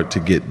hard to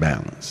get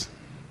balance.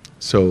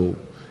 So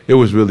it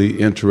was really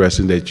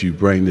interesting that you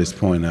bring this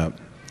point up.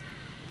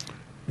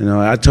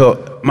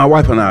 My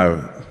wife and I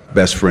are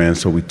best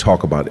friends, so we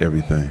talk about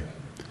everything.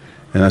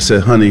 And I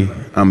said, honey,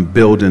 I'm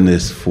building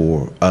this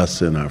for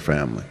us and our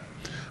family.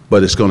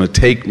 But it's going to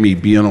take me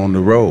being on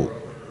the road.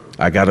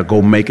 I got to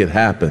go make it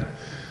happen.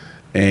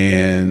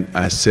 And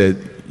I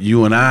said,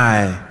 you and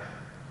I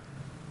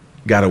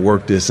got to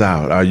work this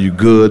out. Are you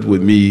good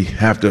with me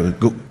have to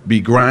be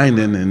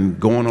grinding and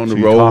going on the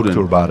road? You talked to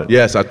her about it.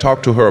 Yes, I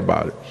talked to her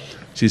about it.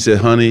 She said,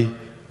 honey,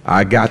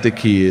 I got the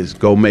kids.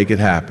 Go make it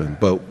happen.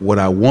 But what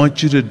I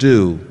want you to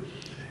do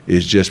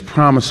is just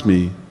promise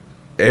me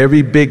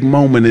every big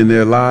moment in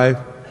their life,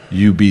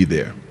 you be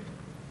there.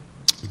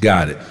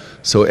 Got it.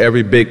 So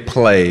every big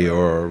play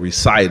or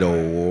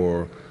recital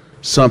or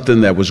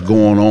something that was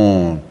going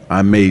on,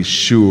 I made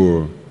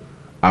sure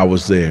I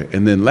was there.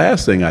 And then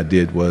last thing I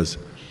did was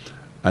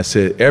I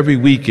said every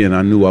weekend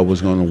I knew I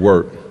was going to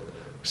work.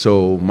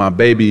 So my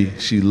baby,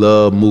 she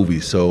loved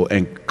movies,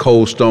 and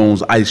Cold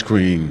Stone's ice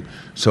cream.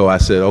 So I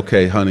said,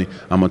 okay, honey,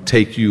 I'm going to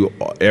take you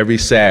every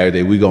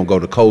Saturday. We're going to go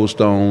to Cold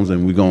Stone's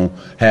and we're going to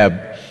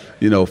have,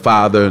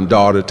 father and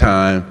daughter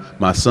time.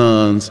 My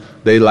sons,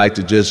 they like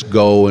to just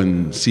go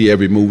and see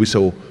every movie.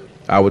 So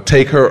I would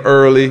take her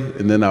early,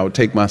 and then I would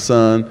take my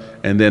son,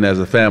 and then as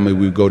a family,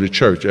 we'd go to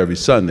church every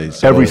Sunday.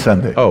 So, every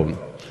Sunday? Oh, you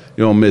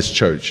don't miss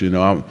church.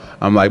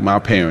 I'm like my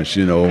parents,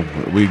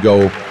 we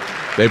go.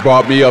 They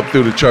brought me up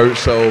through the church,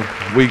 so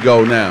we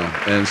go now.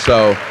 And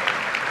so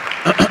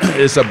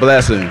it's a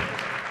blessing.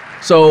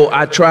 So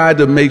I tried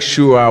to make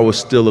sure I was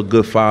still a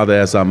good father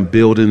as I'm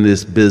building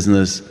this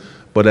business.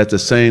 But at the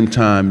same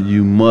time,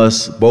 you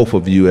must, both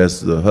of you as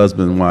the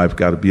husband and wife,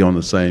 got to be on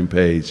the same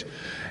page.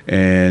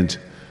 And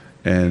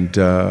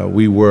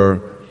we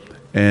were,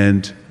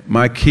 and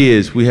my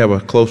kids, we have a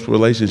close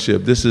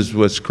relationship. This is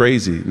what's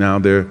crazy. Now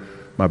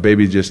my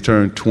baby just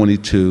turned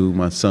 22,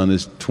 my son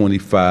is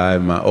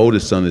 25, my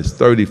oldest son is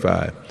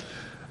 35.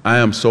 I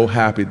am so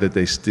happy that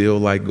they still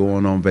like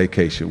going on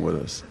vacation with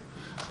us.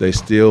 They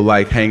still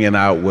like hanging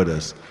out with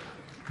us.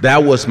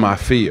 That was my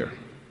fear.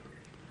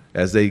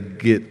 As they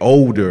get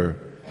older,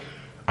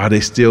 are they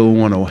still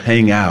want to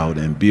hang out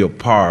and be a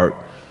part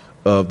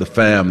of the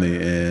family?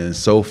 And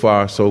so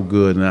far, so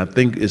good. And I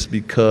think it's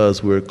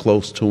because we're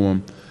close to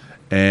them,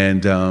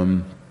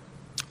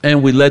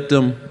 and we let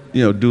them,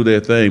 do their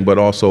thing, but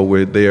also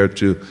we're there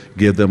to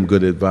give them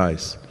good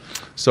advice.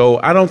 So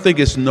I don't think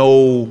it's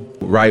no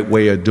right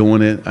way of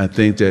doing it. I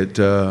think that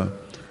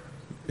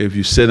if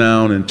you sit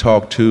down and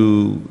talk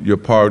to your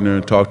partner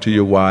and talk to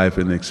your wife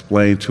and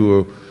explain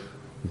to her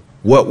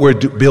what we're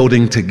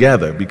building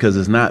together, because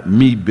it's not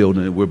me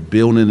building it, we're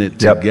building it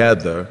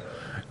together.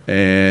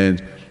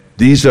 And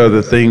these are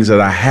the things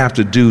that I have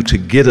to do to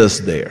get us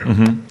there,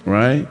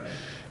 right?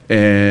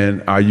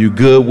 And are you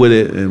good with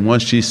it? And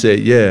once she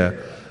said, yeah,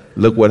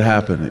 look what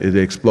happened. It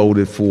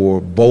exploded for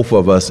both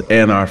of us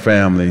and our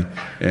family,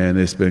 and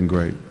it's been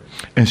great.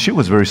 And she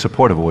was very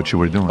supportive of what you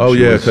were doing. Oh,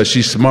 yeah, because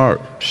she's smart.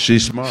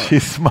 She's smart.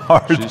 She's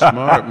smart. She's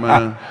smart,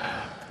 man.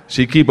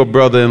 She keep her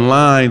brother in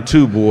line,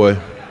 too, boy.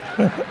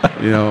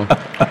 You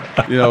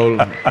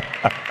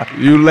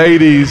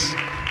ladies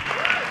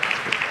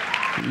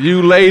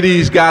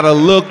gotta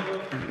look,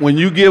 when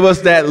you give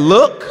us that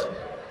look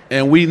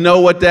and we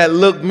know what that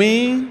look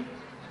mean,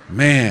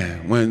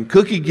 man, when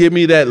Cookie give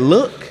me that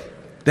look,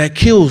 that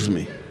kills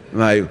me.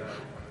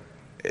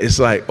 It's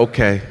like,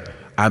 okay,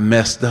 I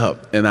messed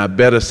up and I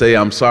better say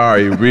I'm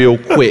sorry real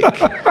quick.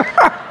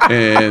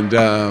 And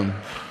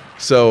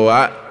so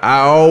I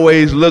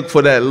always look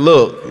for that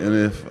look, and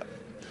if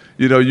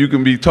you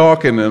can be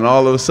talking and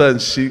all of a sudden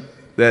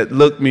that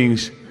look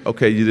means,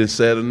 okay, you didn't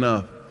say it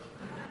enough.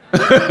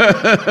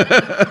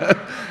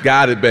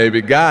 Got it,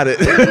 baby, got it.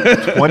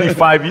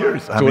 25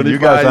 years. I mean, you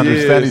guys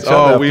understand each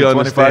other. Oh, we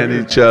understand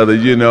each other.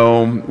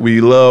 We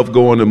love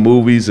going to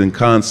movies and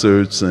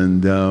concerts,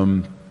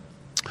 and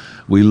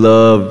we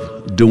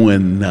love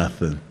doing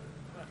nothing.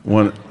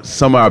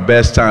 Some of our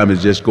best time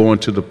is just going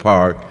to the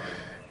park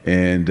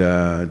and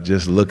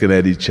just looking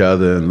at each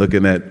other and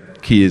looking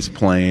at kids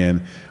playing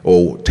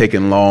or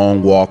taking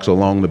long walks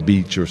along the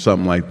beach or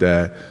something like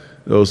that.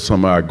 Those are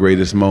some of our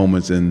greatest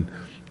moments. And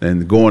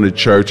and going to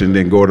church and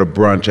then go to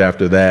brunch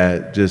after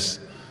that.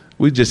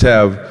 We just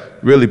have,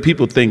 really,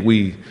 people think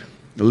we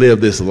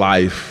live this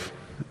life,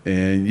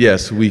 and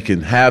yes, we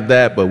can have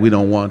that, but we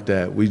don't want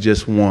that. We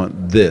just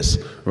want this,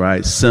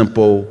 right?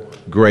 Simple,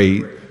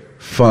 great,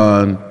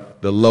 fun,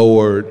 the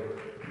Lord.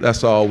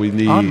 That's all we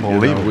need.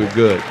 Unbelievable. We're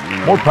good.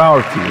 More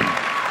power to you.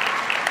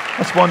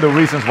 That's one of the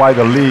reasons why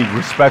the league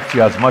respects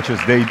you as much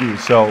as they do.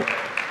 So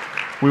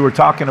we were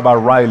talking about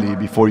Riley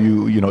before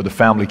the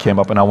family came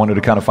up, and I wanted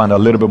to kind of find out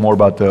a little bit more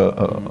about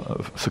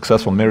the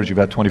successful marriage you've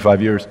had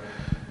 25 years.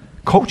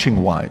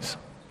 Coaching-wise,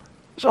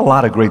 there's a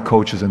lot of great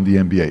coaches in the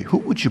NBA. Who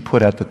would you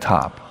put at the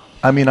top?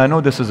 I mean, I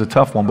know this is a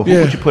tough one, but who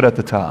would you put at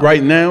the top?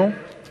 Right now?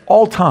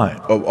 All time.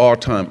 Of all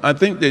time. I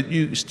think that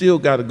you still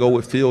got to go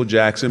with Phil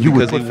Jackson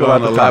because he Phil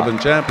won 11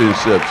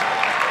 championships.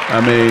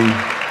 I mean,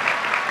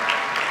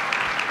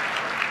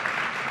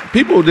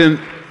 people didn't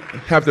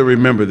have to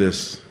remember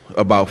this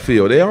about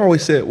Phil. They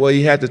always said, well,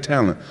 he had the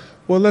talent.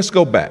 Well, let's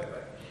go back.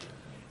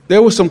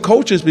 There were some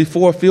coaches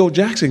before Phil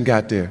Jackson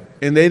got there,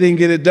 and they didn't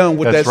get it done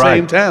with that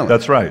same talent.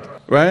 That's right.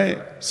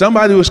 Right?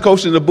 Somebody was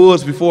coaching the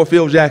Bulls before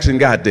Phil Jackson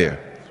got there.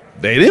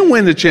 They didn't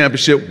win the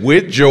championship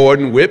with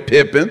Jordan, with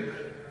Pippen.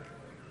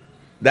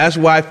 That's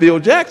why Phil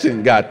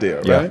Jackson got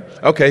there, right?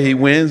 Yeah. Okay, he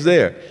wins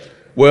there.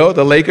 Well,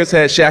 the Lakers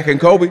had Shaq and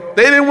Kobe.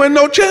 They didn't win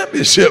no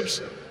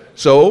championships.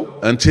 So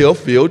until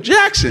Phil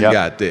Jackson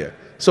got there.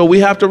 So we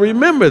have to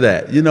remember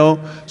that,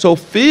 So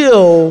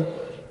Phil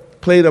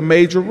played a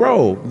major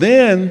role.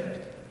 Then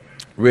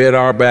Red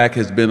Auerbach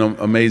has been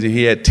amazing.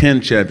 He had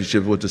 10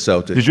 championships with the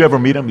Celtics. Did you ever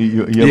meet him?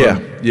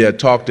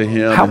 Talk to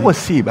him. How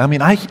was he? I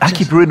mean, I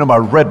keep reading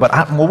about Red, but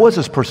what was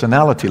his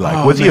personality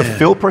like? Was he a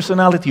Phil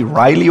personality,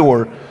 Riley,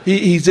 or?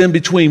 He's in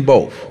between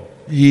both.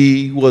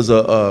 He was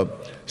a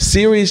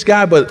serious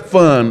guy, but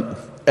fun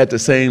at the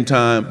same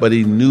time, but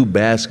he knew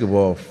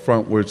basketball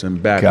frontwards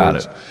and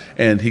backwards. Got it.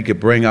 And he could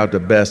bring out the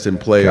best in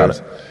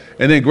players.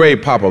 And then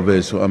Greg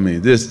Popovich, I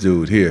mean, this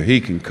dude here, he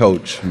can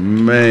coach.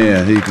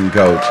 Man, he can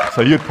coach.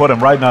 So you'd put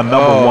him right now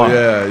number one.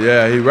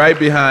 Yeah. He right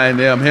behind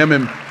them. Him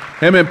and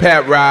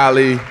Pat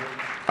Riley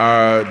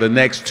are the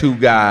next two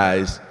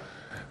guys.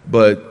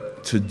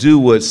 But to do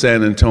what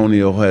San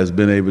Antonio has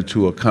been able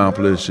to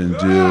accomplish and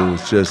do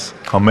is just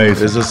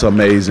amazing. It's just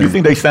amazing. You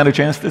think they stand a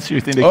chance this year?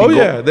 You think they can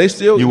go? They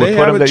still you would they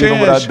put have them a there chance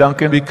even without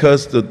Duncan?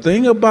 Because the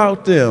thing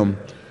about them,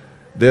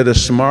 they're the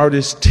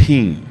smartest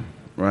team,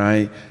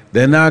 right?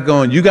 They're not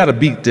going, you got to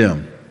beat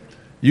them.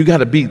 You got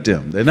to beat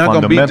them. They're not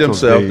going to beat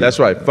themselves. That's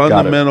right.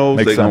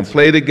 Fundamentals. They're going to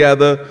play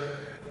together.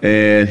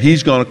 And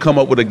he's going to come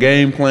up with a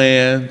game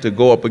plan to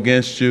go up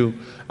against you.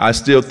 I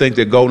still think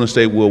that Golden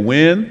State will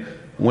win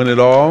it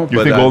all.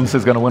 You think Golden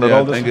State's going to win it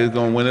all this I think it's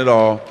going to win it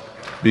all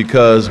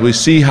because we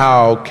see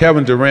how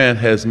Kevin Durant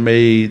has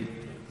made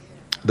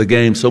the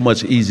game so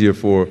much easier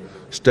for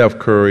Steph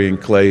Curry and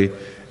Clay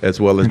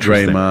as well as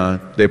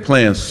Draymond. They're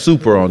playing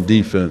super on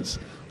defense.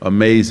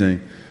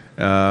 Amazing.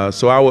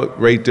 So I would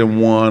rate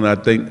them one. I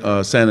think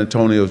San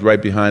Antonio is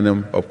right behind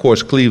them. Of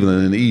course,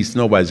 Cleveland in the East.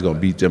 Nobody's going to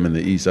beat them in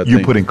the East. I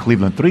think. Put in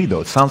Cleveland 3,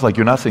 though. It sounds like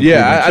you're not saying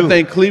Cleveland 2. I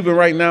think Cleveland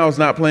right now is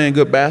not playing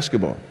good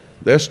basketball.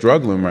 They're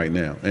struggling right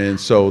now. And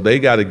so they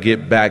got to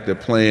get back to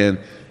playing,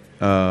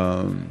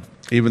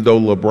 even though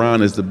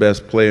LeBron is the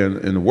best player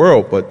in the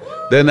world, but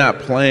they're not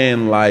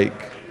playing like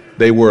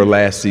they were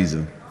last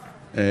season.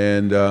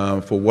 And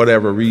for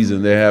whatever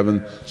reason, they're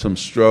having some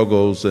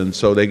struggles, and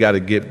so they got to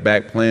get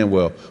back playing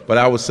well. But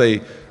I would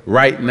say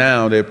right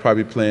now they're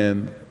probably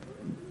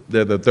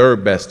they're the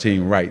third best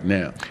team right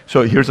now.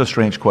 So here's a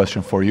strange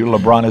question for you.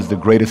 LeBron is the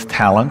greatest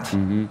talent,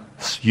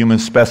 human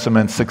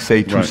specimen,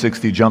 6'8",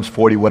 260, jumps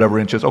 40, whatever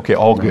inches. Okay,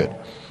 all good.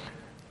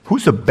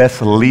 Who's the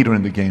best leader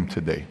in the game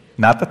today?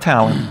 Not the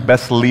talent,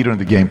 best leader in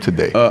the game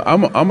today.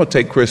 I'm going to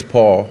take Chris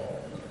Paul.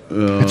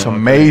 It's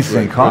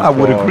amazing. I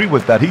would agree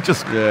with that.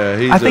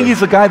 I think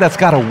he's a guy that's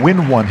got to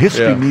win one.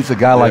 History needs a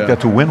guy like that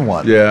to win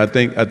one. Yeah,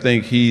 I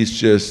think he's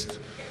just,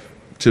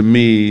 to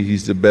me,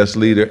 he's the best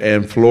leader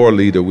and floor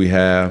leader we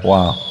have.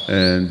 Wow.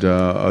 And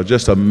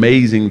just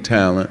amazing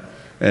talent.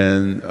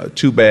 And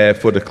too bad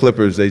for the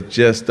Clippers, they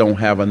just don't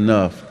have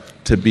enough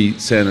to beat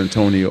San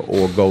Antonio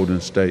or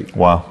Golden State.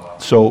 Wow.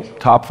 So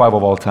top 5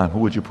 of all time, who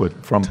would you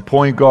put? From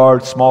point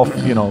guard, small,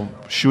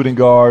 shooting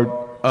guard,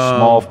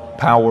 small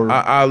power.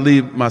 I'll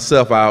leave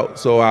myself out,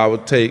 so I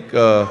would take.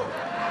 No,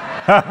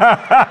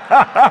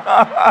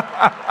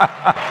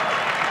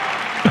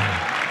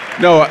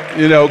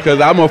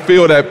 because I'm gonna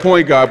feel that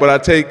point guard. But I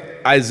take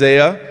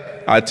Isaiah.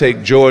 I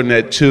take Jordan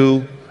at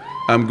 2.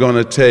 I'm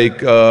gonna take,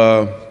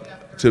 to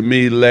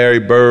me, Larry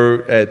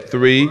Bird at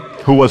 3.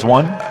 Who was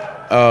 1?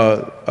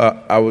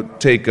 I would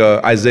take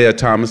Isaiah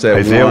Thomas at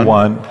 1. Isaiah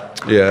 1.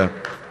 Yeah.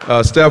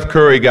 Steph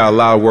Curry got a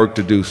lot of work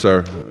to do,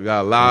 sir.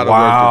 Got a lot of work to do.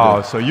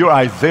 Wow, so you're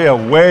Isaiah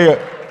way.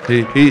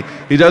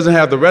 He doesn't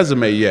have the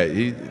resume yet.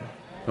 He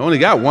only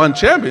got 1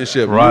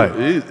 championship. Right.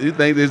 You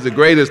think he's the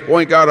greatest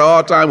point guard of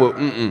all time? Well,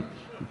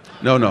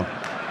 No.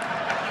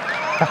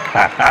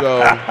 So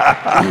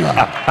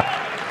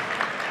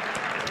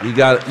you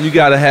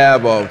got to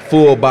have a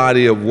full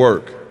body of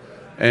work.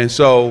 And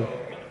so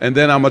And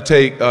then I'm going to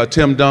take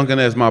Tim Duncan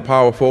as my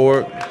power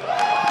forward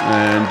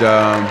and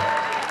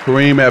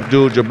Kareem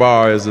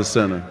Abdul-Jabbar as the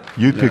center.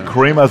 You pick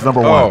Kareem as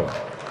number one.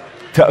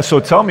 So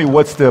tell me,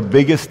 what's the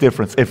biggest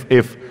difference?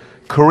 If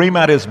Kareem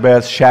at his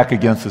best, Shaq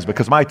against his best,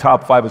 because my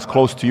top five is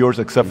close to yours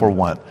except for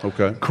one.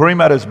 Okay.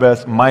 Kareem at his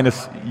best,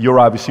 minus you're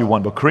obviously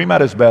one, but Kareem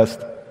at his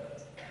best,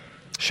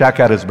 Shaq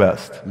at his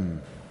best.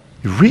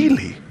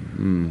 Really?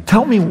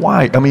 Tell me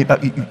why. I mean,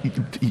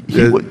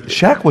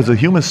 Shaq was a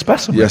human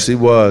specimen. Yes, he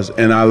was.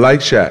 And I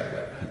like Shaq,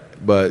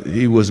 but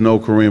he was no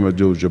Kareem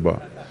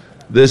Abdul-Jabbar.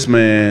 This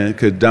man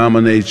could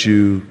dominate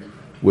you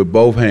with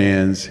both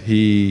hands.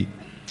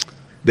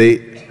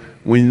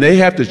 When they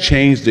have to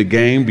change the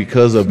game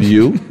because of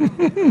you,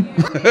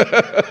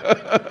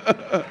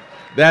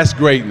 that's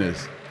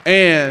greatness.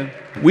 And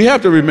we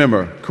have to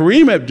remember,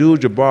 Kareem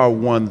Abdul-Jabbar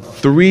won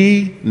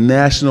 3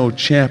 national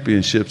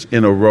championships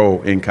in a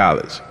row in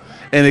college.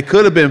 And it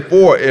could have been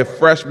 4 if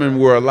freshmen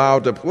were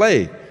allowed to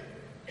play.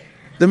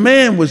 The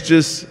man was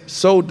just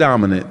so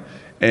dominant.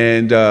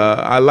 And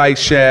I like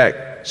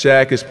Shaq.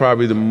 Shaq is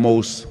probably the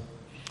most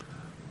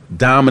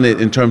dominant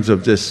in terms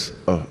of just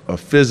a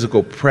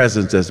physical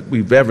presence as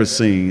we've ever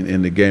seen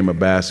in the game of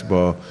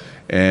basketball,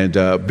 and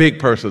big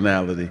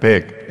personality.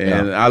 Big.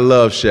 And I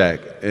love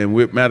Shaq. And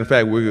matter of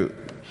fact,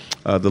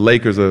 the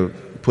Lakers are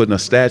putting a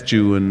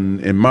statue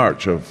in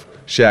March of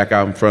Shaq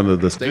out in front of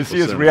the Staples Center.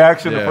 You see his Center.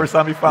 reaction the first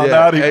time he found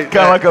out? He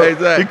kind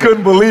of he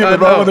couldn't believe it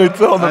when they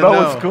told him that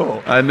was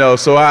cool. I know.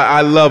 So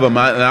I love him.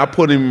 And I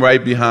put him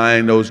right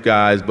behind those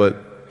guys, but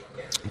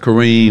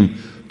Kareem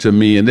to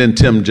me, and then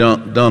Tim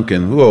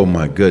Duncan. Oh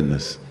my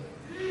goodness,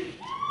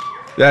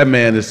 that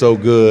man is so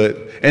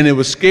good. And it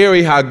was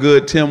scary how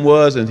good Tim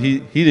was, and he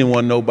didn't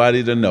want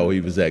nobody to know he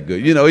was that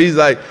good. You know, he's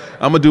like,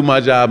 I'm gonna do my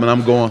job and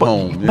I'm going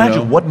home.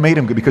 Imagine what made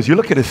him good, because you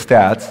look at his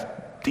stats,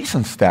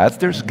 decent stats.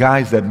 There's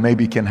guys that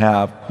maybe can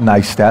have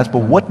nice stats, but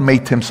what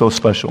made Tim so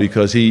special?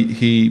 Because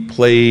he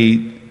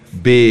played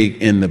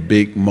big in the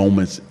big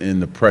moments in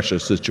the pressure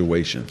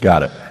situation.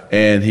 Got it.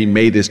 And he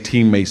made his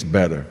teammates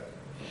better.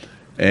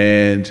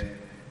 And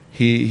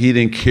he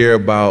didn't care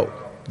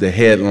about the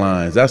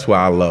headlines. That's why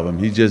I love him.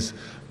 He just,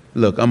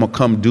 look, I'm going to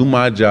come do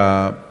my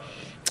job,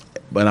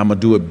 but I'm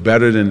going to do it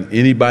better than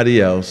anybody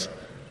else.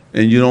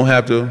 And you don't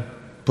have to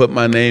put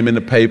my name in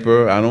the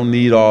paper. I don't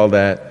need all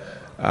that.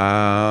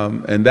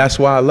 And that's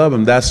why I love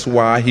him. That's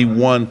why he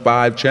won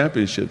 5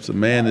 championships. The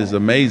man is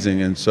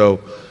amazing. And so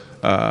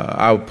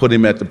I would put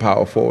him at the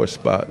power forward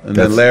spot. And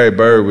then Larry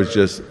Bird was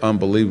just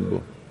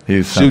unbelievable.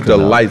 Shoot the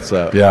lights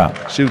out.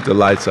 Yeah. Shoot the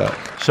lights out.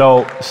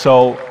 So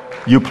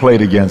you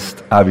played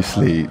against,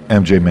 obviously,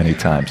 MJ many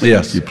times.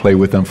 Yes. You played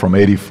with him from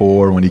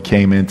 84 when he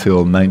came in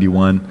till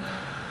 91.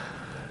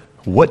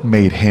 What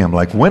made him,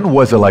 like, when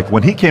was it, like,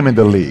 when he came in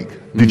the league,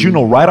 did you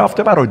know right off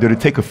the bat, or did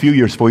it take a few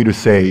years for you to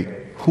say,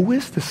 who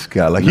is this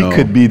guy? Like, he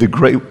could be the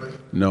great.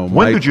 No.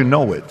 When did you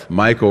know it?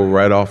 Michael,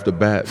 right off the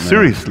bat, man.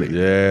 Seriously?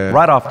 Yeah.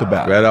 Right off the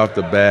bat? Right off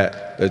the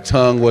bat. The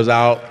tongue was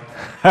out.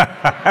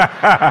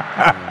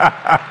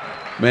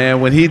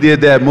 Man, when he did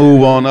that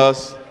move on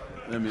us.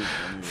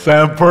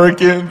 Sam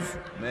Perkins.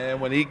 Man,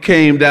 when he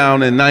came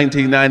down in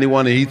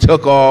 1991 and he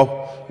took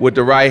off with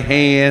the right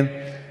hand,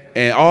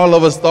 and all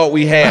of us thought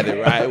we had it,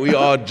 right? We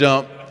all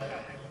jumped.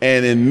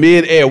 And in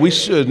midair, we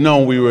should have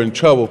known we were in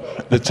trouble.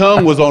 The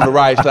tongue was on the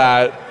right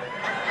side,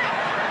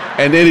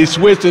 and then he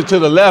switched it to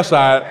the left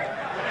side.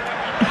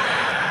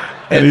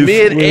 And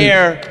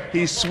midair,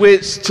 he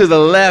switched to the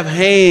left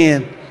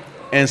hand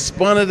and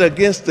spun it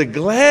against the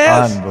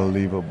glass.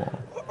 Unbelievable.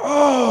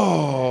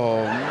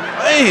 Oh,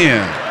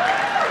 man.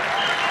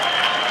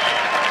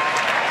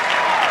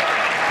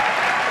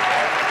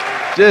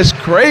 Just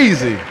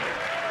crazy.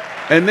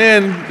 And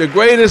then the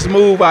greatest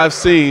move I've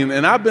seen,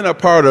 and I've been a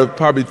part of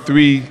probably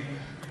 3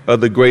 of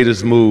the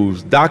greatest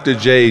moves. Dr.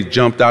 J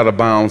jumped out of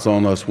bounds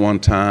on us one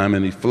time,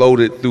 and he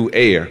floated through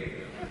air.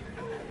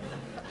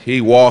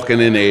 He walking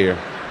in air.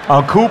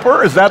 On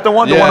Cooper? Is that the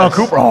one? Yes. The one on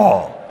Cooper?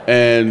 Oh.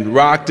 And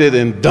rocked it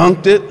and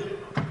dunked it.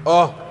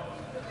 Oh.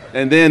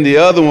 And then the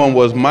other one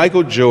was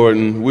Michael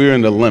Jordan. We're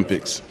in the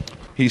Olympics.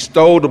 He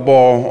stole the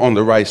ball on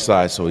the right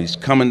side, so he's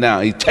coming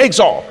down. He takes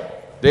off.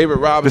 David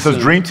Robinson. This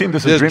is Dream Team?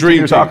 This is Dream Team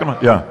you're talking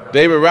about? Yeah.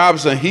 David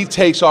Robinson, he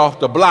takes off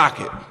to block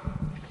it.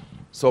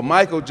 So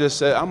Michael just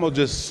said, I'm going to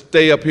just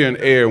stay up here in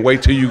the air and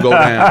wait till you go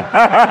down.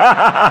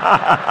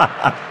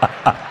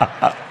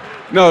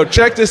 No,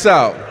 check this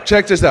out.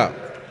 Check this out.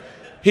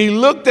 He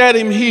looked at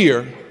him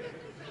here,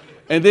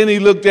 and then he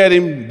looked at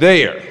him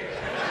there.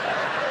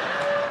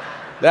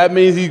 That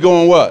means he's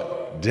going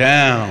what?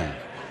 Down.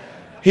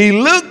 He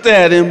looked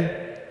at him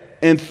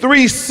and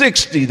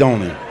 360'd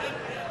on him.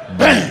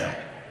 Bam.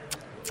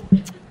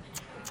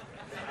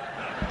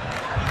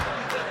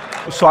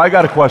 So I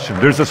got a question.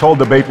 There's this whole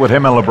debate with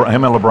him and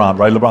LeBron,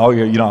 right? LeBron,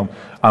 you know,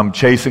 I'm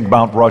chasing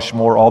Mount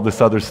Rushmore, all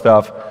this other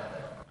stuff.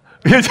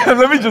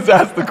 Let me just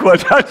ask the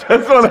question. I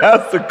just want to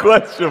ask the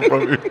question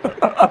from you.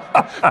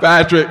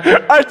 Patrick.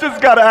 I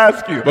just got to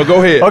ask you. But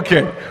go ahead.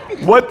 Okay.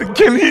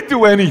 Can he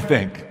do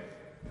anything?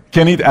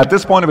 Can he, at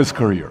this point of his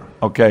career,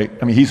 Okay,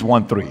 I mean he's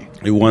won 3.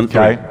 He won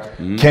 3.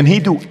 Okay, can he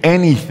do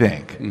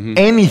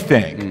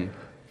anything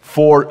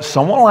for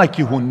someone like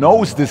you who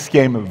knows this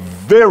game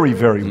very,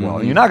 very well?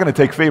 And you're not going to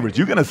take favorites.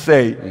 You're going to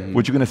say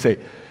what you're going to say.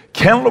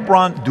 Can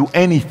LeBron do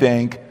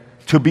anything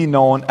to be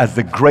known as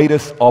the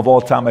greatest of all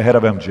time ahead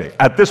of MJ?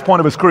 At this point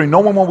of his career, no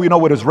one we know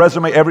with his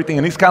resume, everything,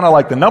 and he's kind of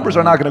like the numbers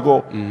are not going to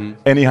go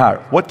any higher.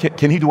 What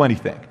can he do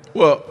anything?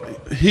 Well,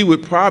 he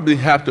would probably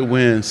have to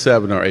win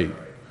 7 or 8.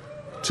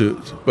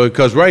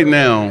 Because right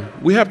now,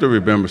 we have to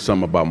remember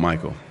something about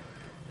Michael.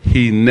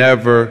 He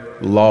never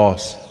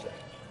lost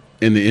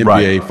in the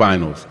NBA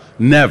Finals.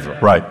 Never.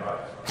 Right.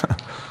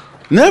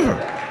 Never.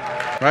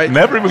 Right?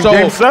 Never even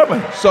Game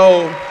 7.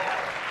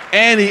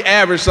 And he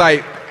averaged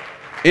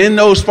in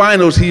those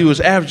finals, he was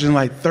averaging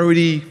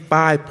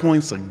 35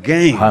 points a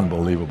game.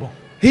 Unbelievable.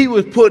 He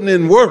was putting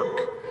in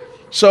work.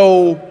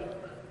 So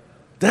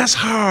that's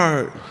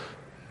hard.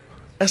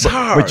 That's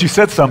hard. But you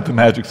said something,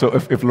 Magic. So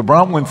if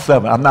LeBron wins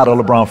 7, I'm not a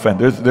LeBron fan.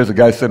 There's a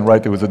guy sitting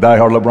right there who's a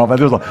diehard LeBron fan.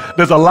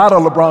 There's a lot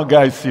of LeBron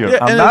guys here.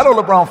 I'm not a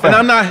LeBron fan. And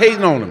I'm not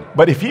hating on him.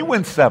 But if he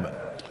wins 7,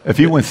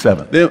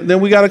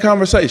 then we got a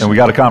conversation. We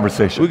got a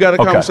conversation.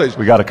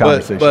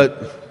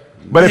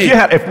 But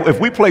if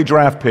we play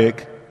draft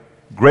pick,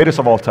 greatest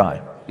of all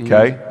time,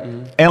 okay,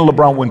 and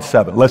LeBron wins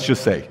 7, let's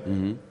just say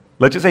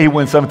he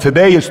wins 7.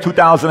 Today is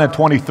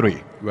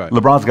 2023. Right.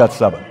 LeBron's got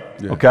 7.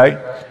 Yeah. Okay,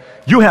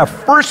 you have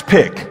first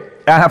pick.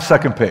 I have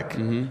second pick.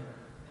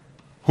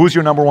 Who's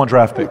your number 1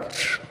 draft pick?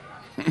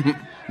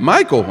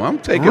 Michael. I'm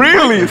taking.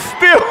 Really? Michael.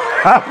 Still?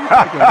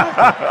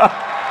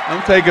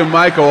 I'm taking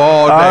Michael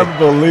all day.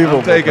 Unbelievable.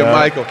 I'm taking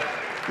Michael.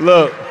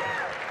 Look,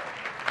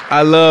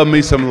 I love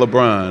me some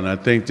LeBron. I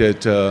think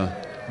that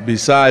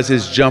besides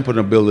his jumping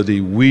ability,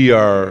 we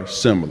are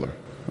similar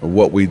of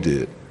what we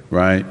did,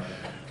 right?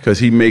 Because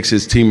he makes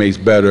his teammates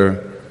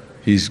better.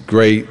 He's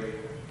great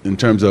in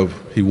terms of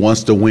he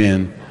wants to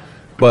win.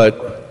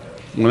 But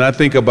when I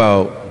think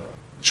about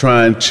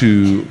trying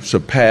to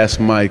surpass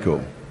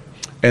Michael,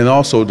 and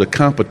also the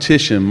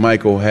competition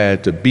Michael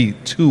had to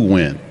beat to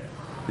win,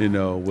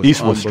 was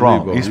East was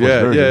strong. East was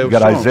very good. You got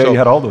strong. Isaiah, you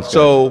had all those guys.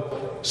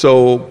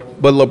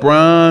 But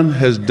LeBron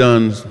has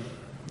done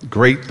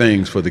great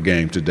things for the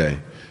game today.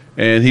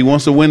 And he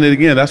wants to win it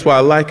again. That's why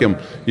I like him.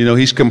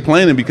 He's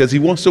complaining because he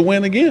wants to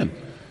win again.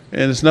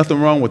 And there's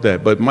nothing wrong with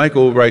that. But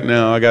Michael, right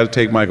now, I got to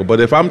take Michael. But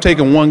if I'm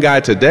taking one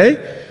guy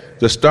today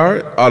to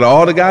start, out of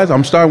all the guys,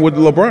 I'm starting with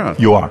LeBron.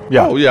 You are?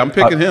 Yeah. Oh, yeah, I'm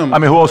picking him. I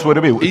mean, who else would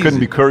it be? It Easy. couldn't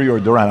be Curry or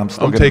Durant. I'm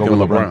still going to go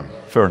with LeBron.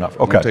 Fair enough.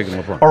 Okay. I'm taking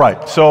LeBron. All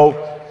right. So,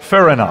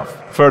 fair enough.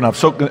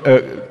 So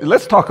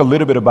let's talk a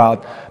little bit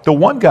about the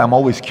one guy I'm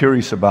always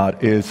curious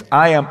about is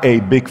I am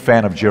a big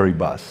fan of Jerry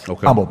Buss.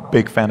 Okay. I'm a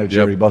big fan of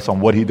Jerry Buss on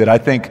what he did. I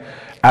think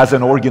as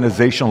an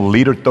organizational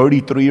leader,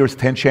 33 years,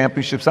 10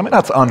 championships, I mean,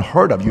 that's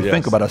unheard of. You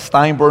think about a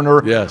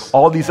Steinbrenner,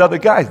 all these other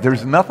guys.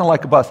 There's nothing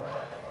like a Buss.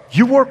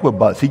 You work with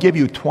Buss. He gave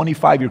you a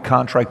 25-year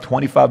contract,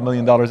 $25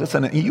 million.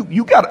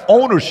 You got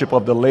ownership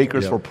of the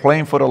Lakers for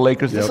playing for the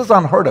Lakers. This is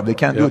unheard of. They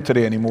can't do it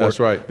today anymore. That's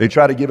right. They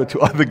try to give it to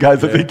other guys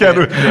that they can't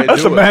do it.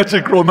 That's a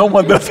Magic rule. No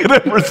one does it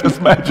ever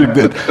since Magic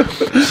did.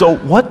 So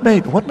what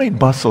made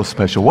Buss so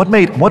special? What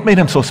made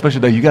him so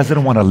special that you guys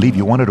didn't want to leave?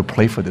 You wanted to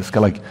play for this guy.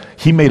 Like,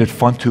 he made it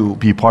fun to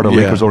be part of the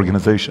Lakers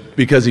organization.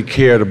 Because he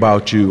cared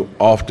about you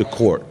off the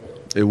court.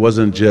 It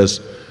wasn't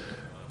just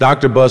 –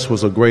 Dr. Buss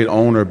was a great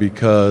owner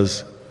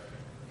because –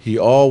 he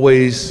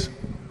always,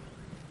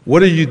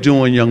 what are you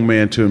doing, young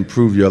man, to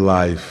improve your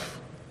life?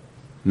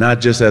 Not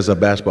just as a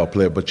basketball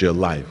player, but your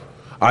life.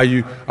 Are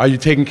you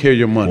taking care of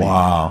your money?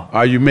 Wow.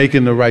 Are you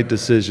making the right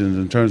decisions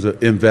in terms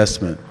of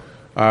investment?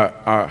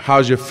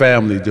 How's your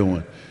family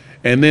doing?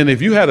 And then if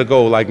you had a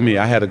goal like me,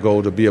 I had a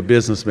goal to be a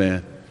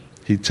businessman.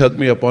 He took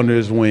me up under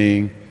his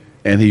wing.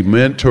 And he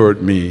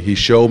mentored me. He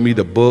showed me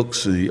the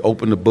books. And he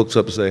opened the books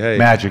up and said, "Hey,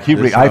 Magic."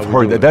 I've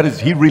heard that.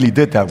 He really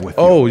did that with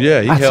you. Oh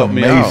yeah, he helped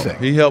me out.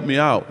 He helped me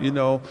out,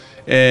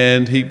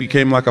 and he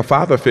became like a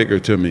father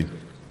figure to me.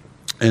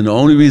 And the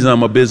only reason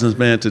I'm a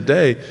businessman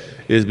today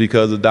is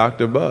because of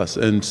Dr. Buss.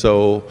 And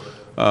so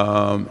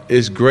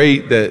it's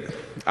great that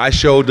I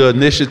showed the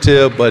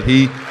initiative, but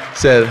he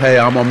said, "Hey,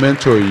 I'm gonna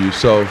mentor you."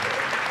 So,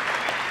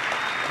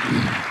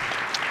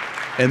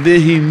 and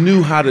then he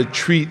knew how to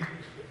treat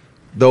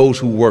those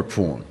who work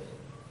for him.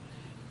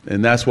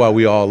 And that's why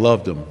we all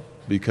loved him,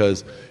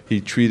 because he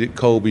treated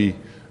Kobe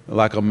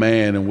like a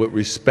man and with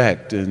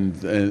respect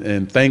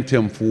and thanked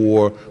him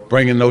for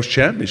bringing those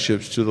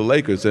championships to the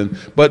Lakers.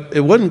 But it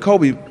wasn't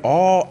Kobe.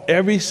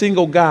 Every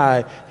single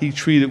guy he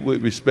treated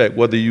with respect,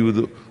 whether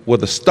you were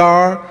the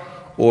star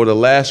or the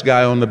last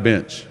guy on the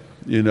bench,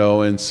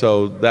 and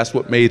so that's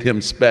what made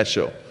him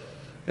special.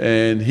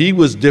 And he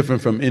was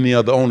different from any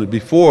other owner.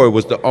 Before, it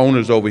was the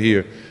owners over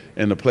here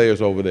and the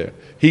players over there.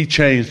 He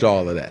changed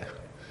all of that.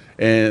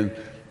 And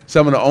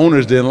some of the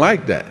owners didn't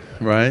like that,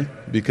 right?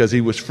 Because he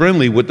was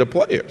friendly with the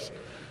players.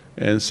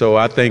 And so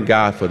I thank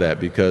God for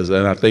that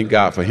and I thank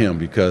God for him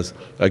because,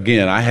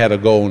 again, I had a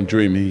goal and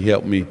dream, and he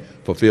helped me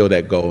fulfill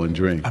that goal and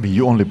dream. I mean,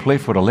 you only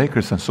played for the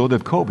Lakers, and so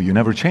did Kobe. You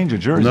never changed your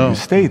jersey. No. You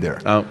stayed there.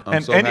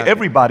 I'm so and happy.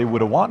 everybody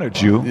would have wanted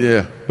you.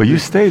 Yeah. But you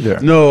stayed there.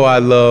 No,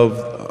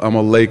 I'm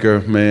a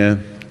Laker,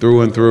 man,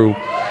 through and through.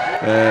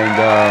 And,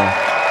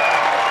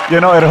 You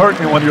know, it hurt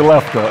me when you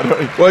left, though.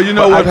 well, you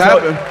know what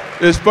happened?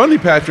 It's funny,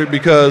 Patrick,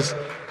 because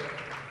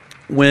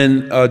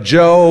when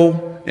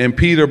Joe and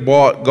Peter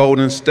bought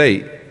Golden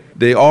State,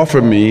 they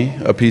offered me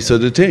a piece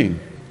of the team.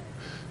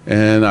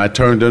 And I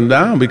turned them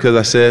down because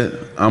I said,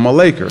 I'm a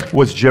Laker.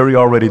 Was Jerry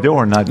already there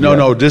or not yet?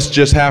 No, this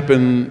just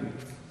happened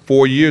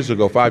 5 years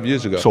ago.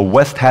 So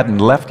West hadn't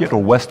left yet,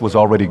 or West was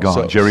already gone?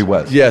 So- Jerry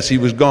West? Yes, he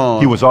was gone.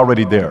 He was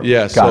already there?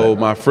 Yeah, Got it.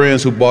 my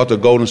friends who bought the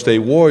Golden State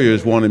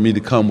Warriors wanted me to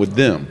come with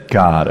them.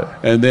 Got it.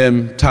 And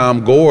then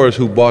Tom Gores,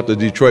 who bought the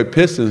Detroit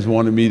Pistons,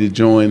 wanted me to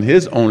join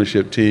his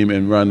ownership team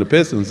and run the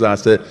Pistons. I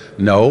said,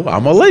 no,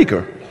 I'm a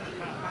Laker.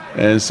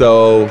 And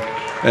so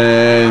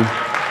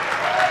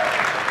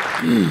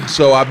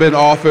I've been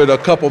offered a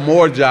couple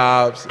more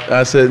jobs.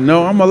 I said,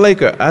 no, I'm a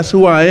Laker. That's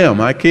who I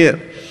am. I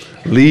can't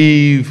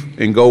leave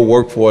and go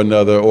work for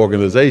another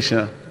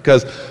organization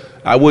because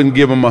I wouldn't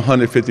give them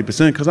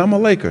 150% because I'm a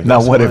Laker. Now,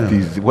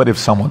 That's what if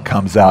someone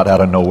comes out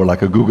of nowhere,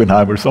 like a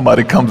Guggenheim, or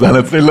somebody comes out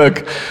and say,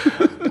 look,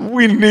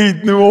 we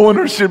need new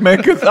ownership, man,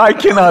 because I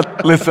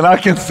cannot, listen, I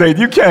can say it,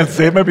 you can't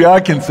say it, maybe I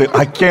can say it,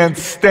 I can't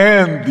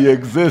stand the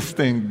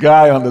existing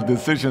guy on the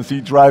decisions. He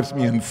drives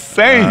me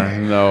insane. I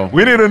know.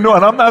 We need a new,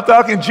 and I'm not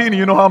talking Genie,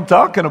 you know who I'm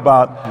talking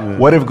about. Yeah.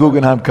 What if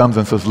Guggenheim comes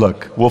and says,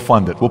 look, we'll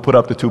fund it, we'll put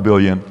up the $2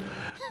 billion.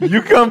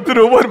 You come to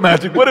the what,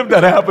 Magic? What if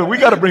that happened? We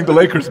got to bring the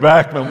Lakers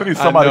back, man. We need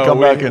somebody to come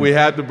back in. We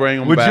have to bring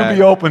them back. Would you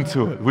be open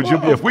to it? Would you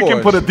be? If we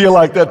can put a deal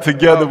like that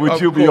together,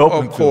 would you be open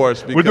to it? Of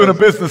course. We're doing a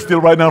business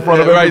deal right now in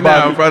front of everybody. Right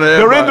now in front of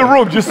everybody. They're in the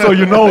room, just so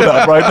you know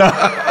that right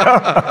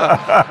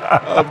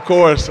now. Of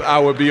course, I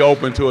would be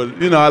open to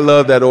it. You know, I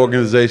love that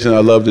organization. I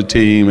love the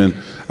team, and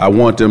I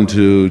want them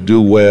to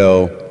do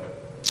well.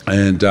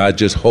 And I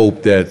just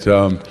hope that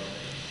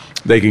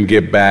they can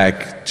get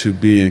back to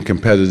being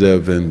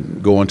competitive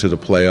and going to the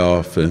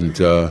playoff. And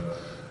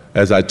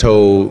as I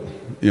told,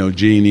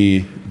 Jeannie,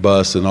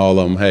 Bus, and all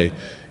of them, hey,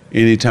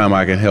 anytime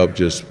I can help,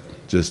 just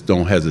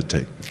don't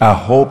hesitate. I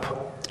hope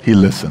he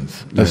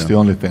listens. That's the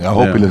only thing. I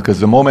hope he listens.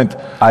 Because the moment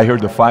I heard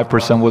the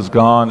 5% was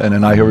gone, and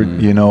then I heard,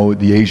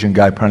 the Asian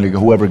guy, apparently,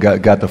 whoever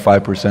got the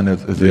 5%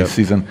 as the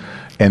season,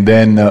 and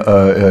then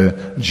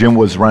Jim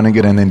was running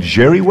it, and then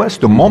Jerry West,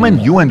 the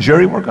moment you and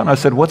Jerry were gone, I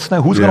said, what's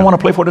next? Who's going to want to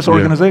play for this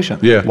organization?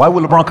 Yeah. Why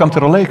would LeBron come to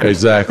the Lakers?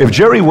 Exactly. If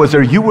Jerry was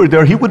there, you were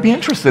there, he would be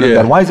interested in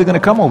that. Why is he going to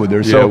come over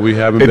there? So we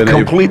haven't it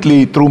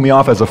completely threw me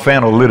off as a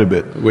fan a little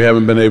bit. We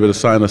haven't been able to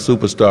sign a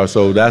superstar,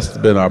 so that's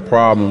been our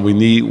problem. We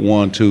need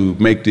one to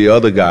make the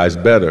other guys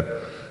better.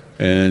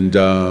 And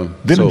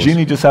didn't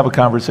Jeannie just have a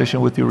conversation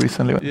with you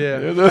recently? Yeah.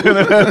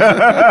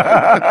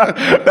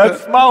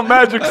 That smile,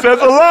 Magic, says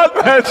a lot,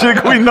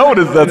 Magic. We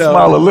noticed that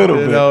smile a little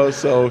bit.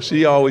 So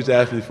she always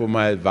asks me for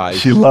my advice.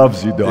 She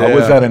loves you, though. Yeah. I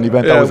was at an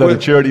event. Yeah, I was at a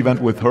charity event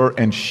with her,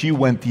 and she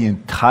went the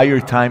entire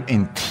time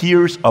in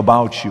tears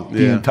about you.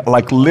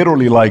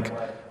 Literally,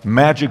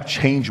 Magic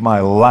changed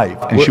my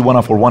life. And she went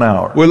on for 1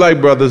 hour. We're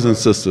like brothers and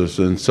sisters.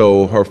 And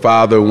so her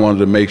father wanted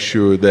to make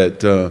sure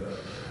that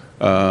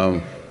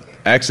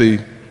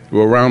actually,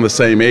 we're around the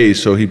same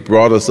age, so he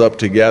brought us up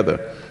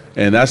together.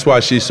 And that's why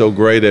she's so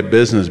great at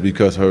business,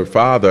 because her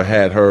father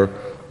had her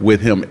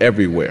with him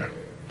everywhere.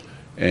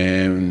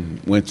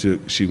 And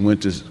she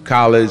went to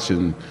college,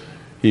 and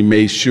he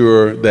made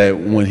sure that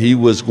when he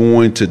was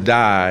going to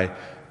die,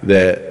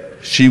 that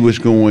she was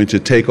going to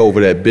take over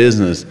that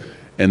business.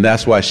 And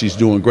that's why she's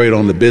doing great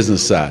on the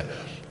business side.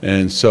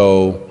 And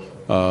so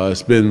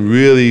it's been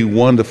really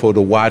wonderful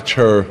to watch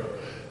her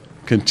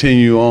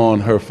continue on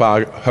her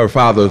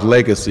father's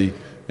legacy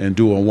and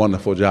do a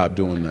wonderful job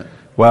doing that.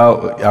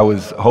 Well, I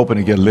was hoping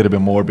to get a little bit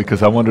more,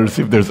 because I wanted to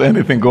see if there's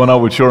anything going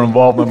on with your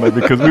involvement,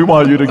 because we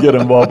want you to get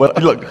involved.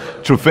 But look,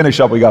 to finish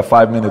up, we got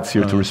 5 minutes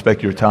here to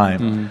respect your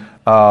time.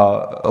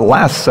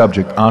 Last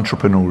subject,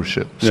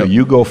 entrepreneurship. So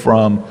you go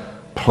from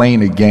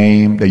playing a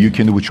game that you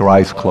can do with your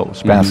eyes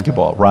closed,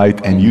 basketball,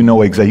 right? And you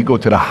know exactly, you go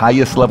to the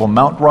highest level,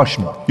 Mount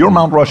Rushmore. You're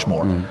Mount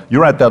Rushmore.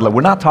 You're at that level.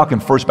 We're not talking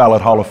first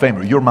ballot Hall of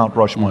Famer. You're Mount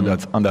Rushmore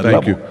that's on that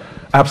level. Thank you.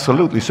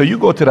 Absolutely. So you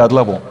go to that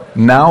level.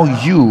 Now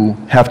you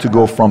have to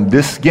go from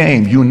this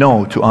game, to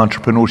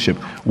entrepreneurship.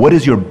 What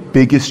is your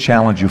biggest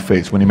challenge you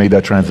faced when you made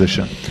that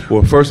transition?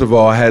 Well, first of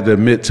all, I had to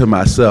admit to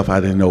myself I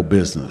didn't know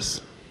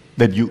business.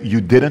 That you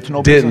didn't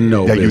know business? Didn't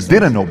know business. You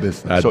didn't know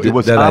business. So it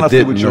was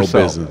honestly with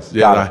yourself. Business.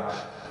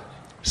 Yeah.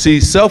 See,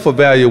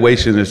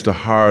 self-evaluation is the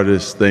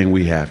hardest thing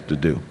we have to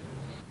do,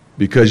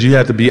 because you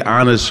have to be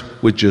honest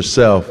with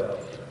yourself.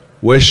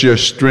 What's your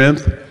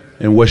strength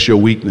and what's your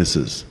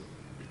weaknesses?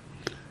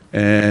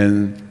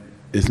 And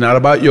it's not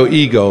about your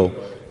ego,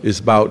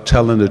 it's about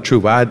telling the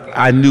truth.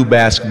 I knew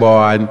basketball,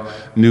 I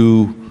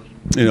knew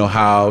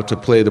how to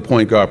play the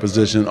point guard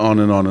position, on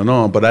and on and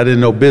on, but I didn't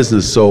know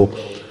business. So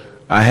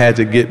I had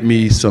to get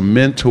me some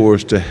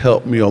mentors to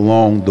help me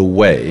along the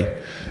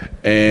way.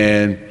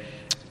 And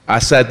I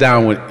sat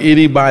down with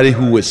anybody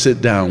who would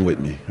sit down with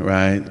me,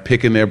 right?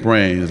 Picking their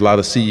brains, a lot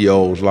of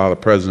CEOs, a lot of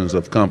presidents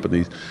of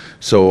companies.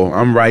 So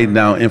I'm writing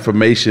down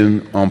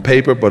information on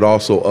paper, but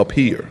also up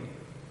here.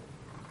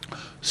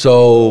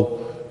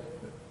 So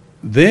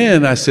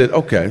then I said,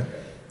 okay,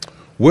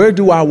 where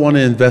do I want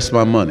to invest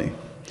my money?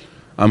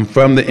 I'm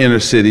from the inner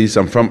cities,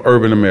 I'm from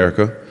urban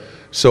America.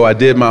 So I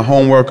did my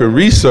homework and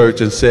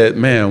research and said,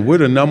 man, we're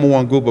the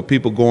 #1 group of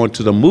people going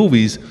to the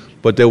movies,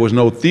 but there was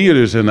no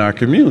theaters in our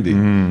community.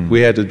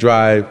 We had to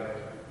drive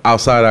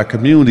outside our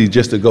community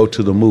just to go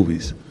to the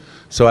movies.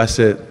 So I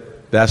said,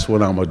 that's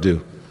what I'm gonna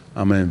do.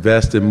 I'm gonna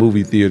invest in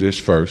movie theaters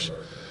first.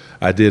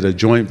 I did a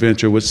joint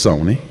venture with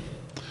Sony,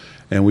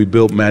 and we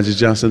built Magic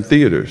Johnson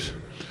Theaters.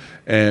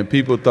 And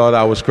people thought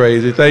I was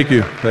crazy. Thank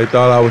you. They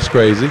thought I was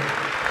crazy.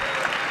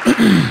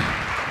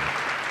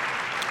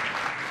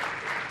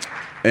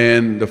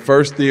 And the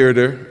first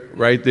theater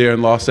right there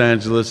in Los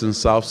Angeles in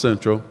South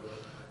Central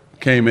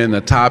came in the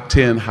top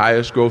 10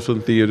 highest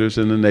grossing theaters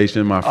in the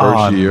nation my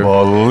first year.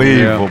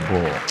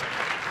 Unbelievable.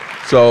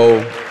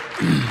 Yeah.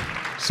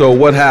 So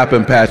what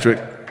happened, Patrick?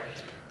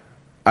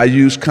 I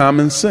used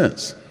common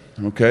sense,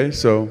 okay?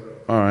 So,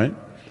 all right.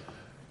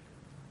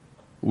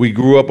 We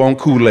grew up on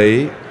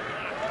Kool-Aid.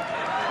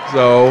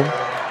 So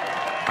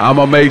I'm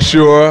gonna make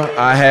sure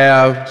I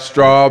have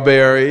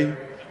strawberry,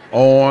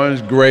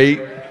 orange,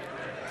 grape,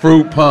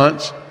 fruit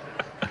punch.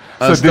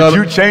 So did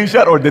you change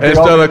that, or did they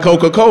instead of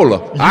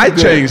Coca-Cola? I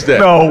changed that.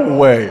 No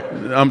way.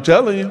 I'm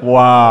telling you.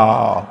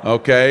 Wow.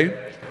 Okay.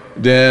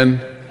 Then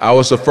I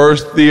was the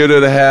first theater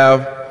to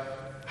have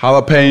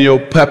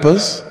jalapeno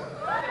peppers.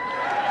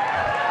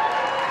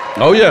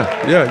 Oh yeah.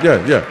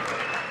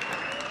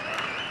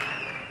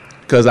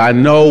 Because I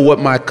know what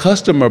my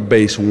customer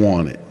base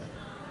wanted,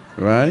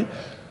 right?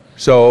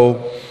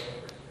 So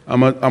I'm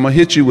gonna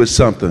hit you with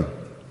something.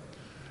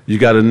 You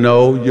got to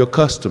know your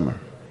customer.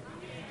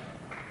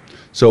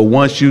 So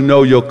once you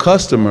know your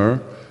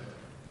customer,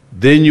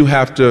 then you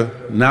have to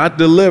not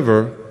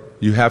deliver,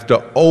 you have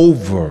to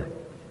over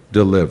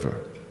deliver.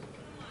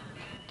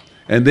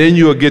 And then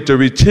you'll get the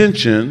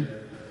retention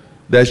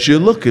that you're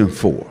looking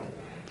for.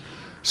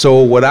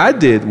 So what I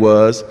did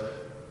was,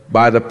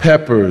 by the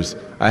peppers,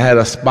 I had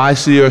a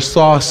spicier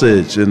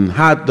sausage and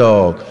hot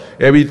dog.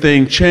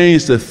 Everything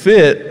changed to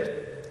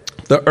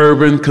fit the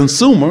urban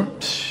consumer.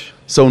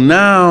 So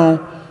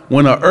now,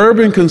 when an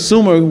urban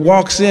consumer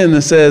walks in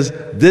and says,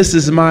 this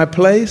is my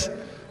place,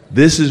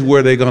 this is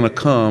where they're gonna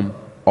come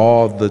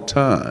all the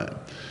time.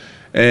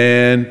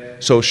 And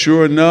so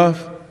sure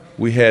enough,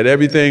 we had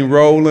everything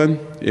rolling,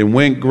 it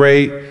went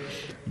great.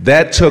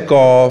 That took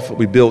off,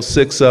 we built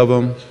 6 of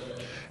them.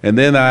 And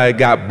then I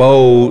got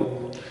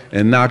bold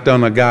and knocked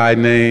on a guy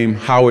named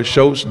Howard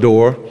Schultz's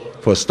door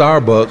for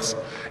Starbucks.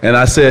 And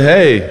I said,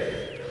 hey,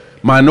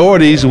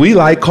 minorities, we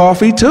like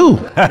coffee too.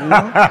 You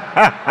know?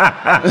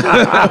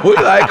 We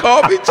like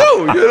coffee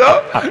too, you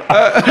know?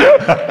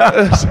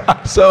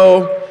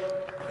 So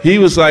he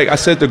was like, I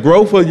said, the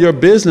growth of your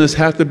business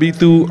has to be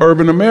through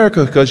urban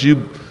America because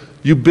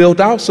you built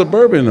out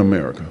suburban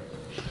America.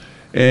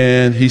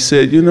 And he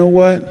said, you know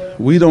what?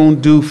 We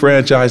don't do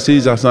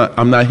franchisees.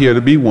 I'm not here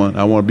to be one.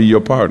 I want to be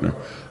your partner.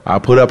 I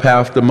put up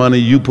half the money,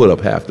 you put up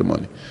half the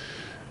money.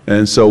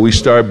 And so we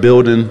started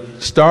building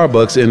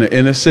Starbucks in the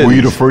inner city. Were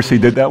you the first he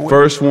did that with?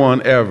 First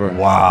one ever.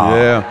 Wow.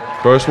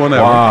 Yeah, first one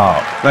ever.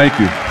 Wow. Thank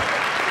you.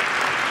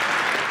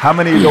 How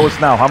many of those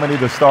now? How many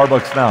of the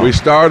Starbucks now? We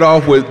started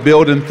off with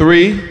building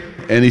 3,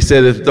 and he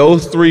said if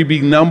those 3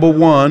 be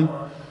 #1,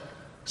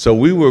 so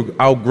we were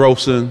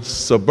outgrossing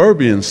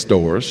suburban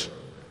stores.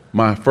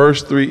 My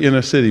first 3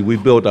 inner city, we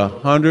built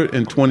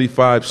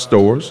 125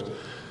 stores.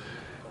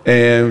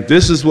 And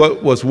this is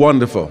what was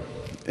wonderful.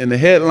 In the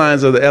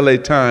headlines of the LA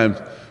Times,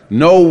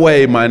 no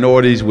way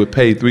minorities would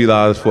pay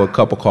 $3 for a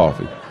cup of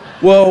coffee.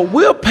 Well,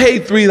 we'll pay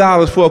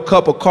 $3 for a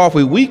cup of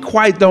coffee. We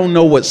quite don't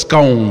know what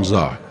scones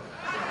are.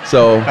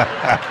 So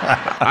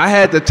I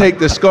had to take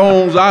the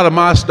scones out of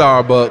my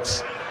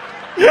Starbucks.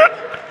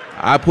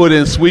 I put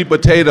in sweet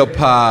potato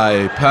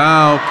pie,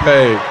 pound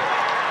cake,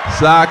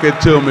 sock it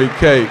to me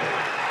cake,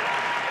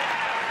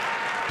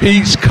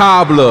 peach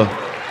cobbler,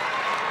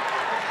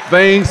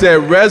 things that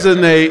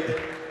resonate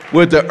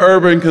with the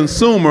urban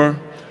consumer.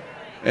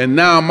 And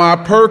now my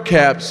per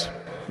caps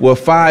were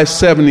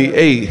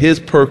 578. His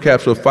per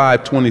caps were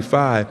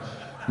 525.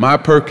 My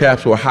per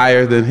caps were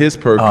higher than his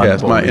per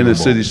caps, my inner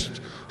city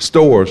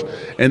stores.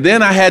 And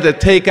then I had to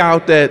take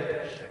out that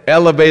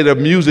elevator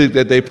music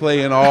that they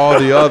play in all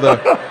the other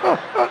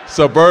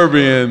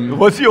suburban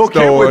Was he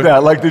okay stores. with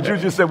that? Like, did you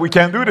just say, we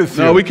can't do this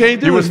here? No, we can't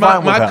do this. it.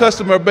 My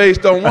customer base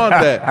don't want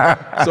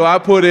that. So I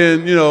put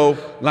in,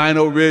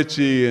 Lionel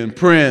Richie and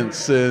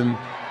Prince and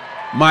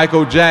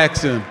Michael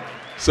Jackson.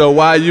 So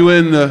while you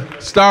in the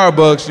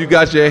Starbucks, you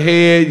got your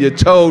head, your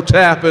toe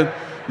tapping,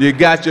 you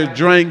got your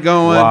drink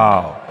going.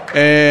 Wow.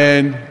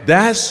 And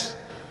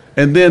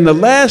then the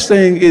last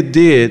thing it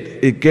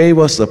did, it gave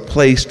us a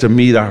place to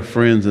meet our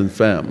friends and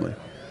family.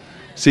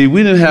 See,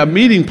 we didn't have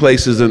meeting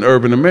places in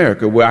urban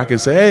America where I can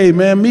say, hey,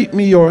 man, meet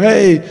me, or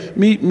hey,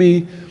 meet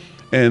me.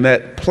 And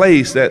that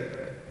place, that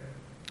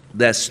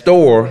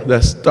store,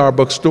 that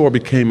Starbucks store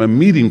became a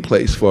meeting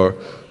place for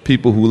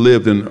people who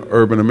lived in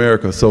urban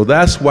America. So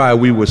that's why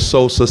we were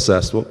so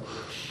successful.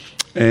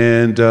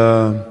 And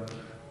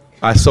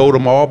I sold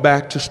them all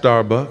back to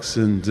Starbucks,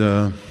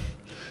 and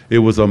it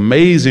was an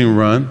amazing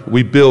run.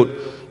 We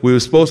were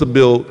supposed to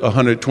build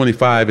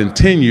 125 in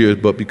 10 years,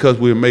 but because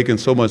we were making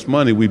so much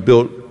money, we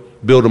built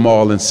them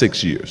all in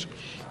 6 years.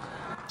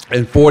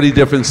 In 40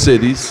 different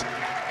cities,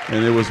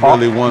 and it was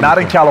really wonderful. Not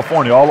in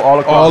California, all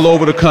across. All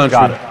over the country.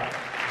 Got it.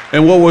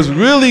 And what was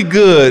really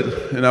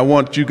good, and I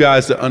want you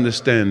guys to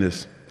understand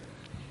this,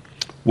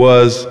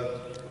 was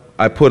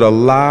I put a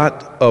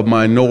lot of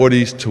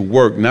minorities to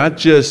work, not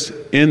just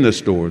in the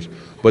stores,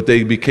 but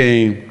they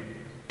became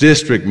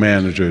district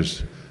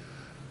managers,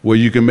 where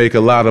you can make a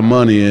lot of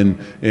money, and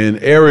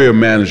area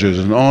managers,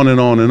 and on and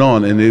on and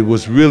on. And it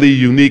was really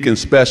unique and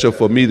special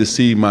for me to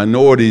see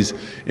minorities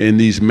in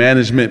these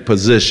management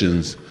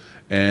positions,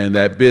 and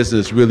that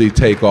business really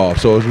take off.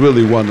 So it's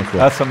really wonderful.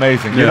 That's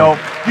amazing. Yeah. You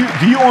know,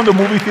 do you own the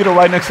movie theater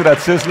right next to that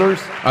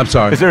Sizzlers? I'm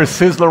sorry? Is there a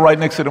Sizzler right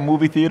next to the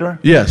movie theater?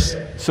 Yes.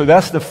 So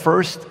that's the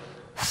first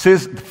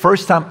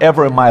time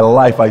ever in my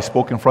life I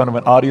spoke in front of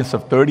an audience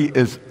of 30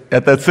 is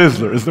at that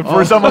Sizzler. It's the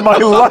first time in my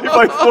life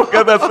I spoke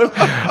at that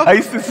Sizzler. I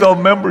used to sell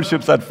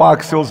memberships at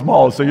Fox Hills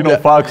Mall. So you know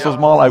Fox Hills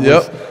Mall? I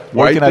was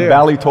working at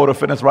Valley Total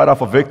Fitness right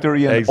off of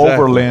Victory and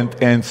Overland,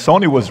 and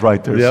Sony was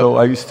right there. So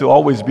I used to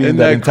always be in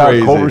that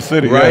entire Culver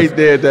City. Right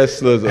there,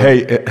 that's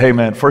Sizzler. Hey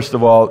man, first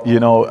of all,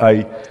 you know,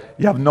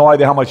 you have no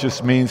idea how much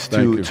this means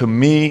to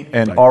me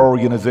and our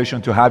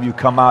organization to have you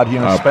come out here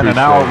and spend an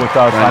hour with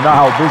us. I know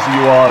how busy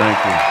you are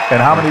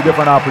and how many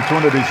different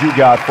opportunities you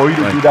got. For you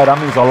to do that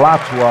means a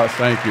lot to us.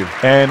 Thank you.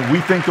 And we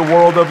think the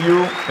world of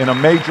you in a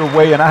major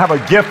way, and I have a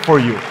gift for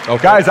you.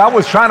 Okay. Guys, I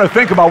was trying to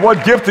think about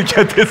what gift to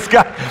get this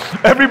guy.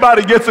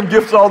 Everybody gets some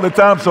gifts all the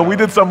time, so we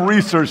did some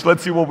research.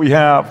 Let's see what we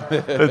have.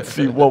 Let's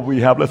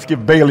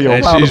give Bailey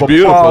a round of applause. And she's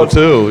beautiful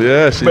too.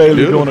 Yeah, she's Bailey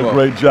beautiful. doing a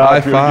great job.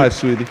 High five,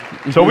 sweetie.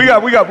 So we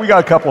got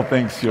a couple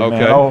things here,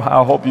 man.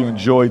 I hope you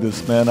enjoy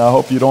this, man. I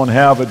hope you don't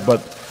have it, but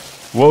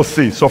we'll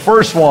see. So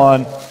first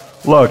one,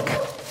 look,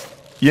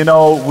 you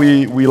know,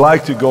 we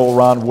like to go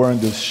around wearing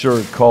this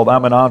shirt called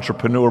I'm an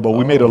Entrepreneur, but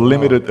we made a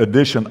limited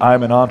edition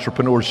I'm an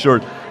Entrepreneur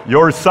shirt.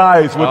 Your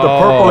size with the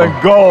purple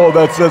and gold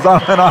that says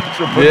I'm an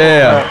Entrepreneur.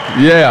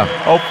 Yeah.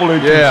 Hopefully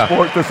you can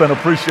support this and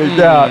appreciate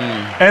that.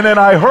 And then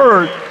I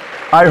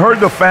heard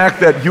the fact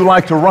that you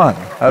like to run.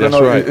 I don't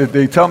know. Right.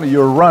 They tell me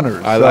you're a runner.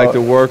 I like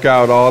to work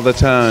out all the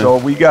time. So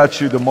we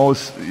got you the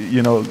most,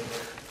 you know,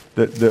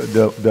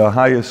 the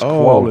highest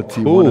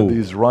quality one of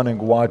these running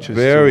watches.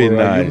 Very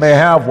nice. You may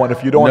have one.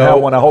 If you don't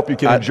have one, I hope you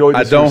can enjoy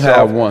this I don't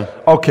yourself. have one.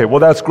 Okay, well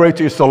that's great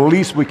to you. So the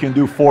least we can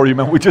do for you,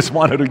 man. We just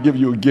wanted to give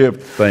you a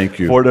gift. Thank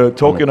you. For the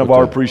token of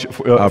our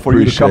appreciation for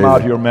you to come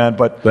out here, man.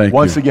 But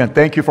once again,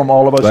 thank you from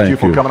all of us to you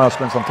for coming out and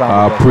spend some time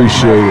with us. I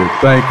appreciate it.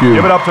 Thank you.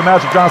 Give it up to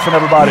Magic Johnson,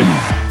 everybody.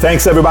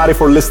 Thanks everybody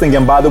for listening.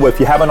 And by the way, if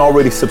you haven't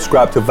already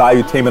subscribed to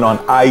Valuetainment on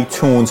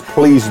iTunes,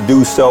 please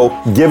do so.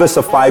 Give us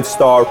a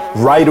 5-star,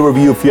 write a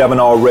review if you haven't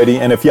already.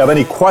 And if you have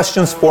any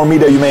questions for me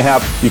that you may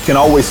have, you can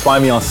always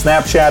find me on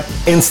Snapchat,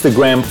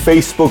 Instagram,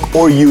 Facebook,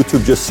 or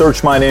YouTube. Just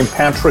search my name,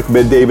 Patrick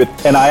Bet-David,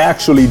 and I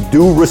actually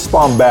do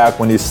respond back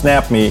when you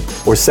snap me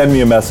or send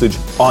me a message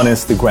on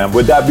Instagram.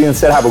 With that being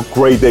said, have a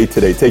great day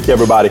today. Take care,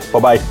 everybody.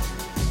 Bye-bye.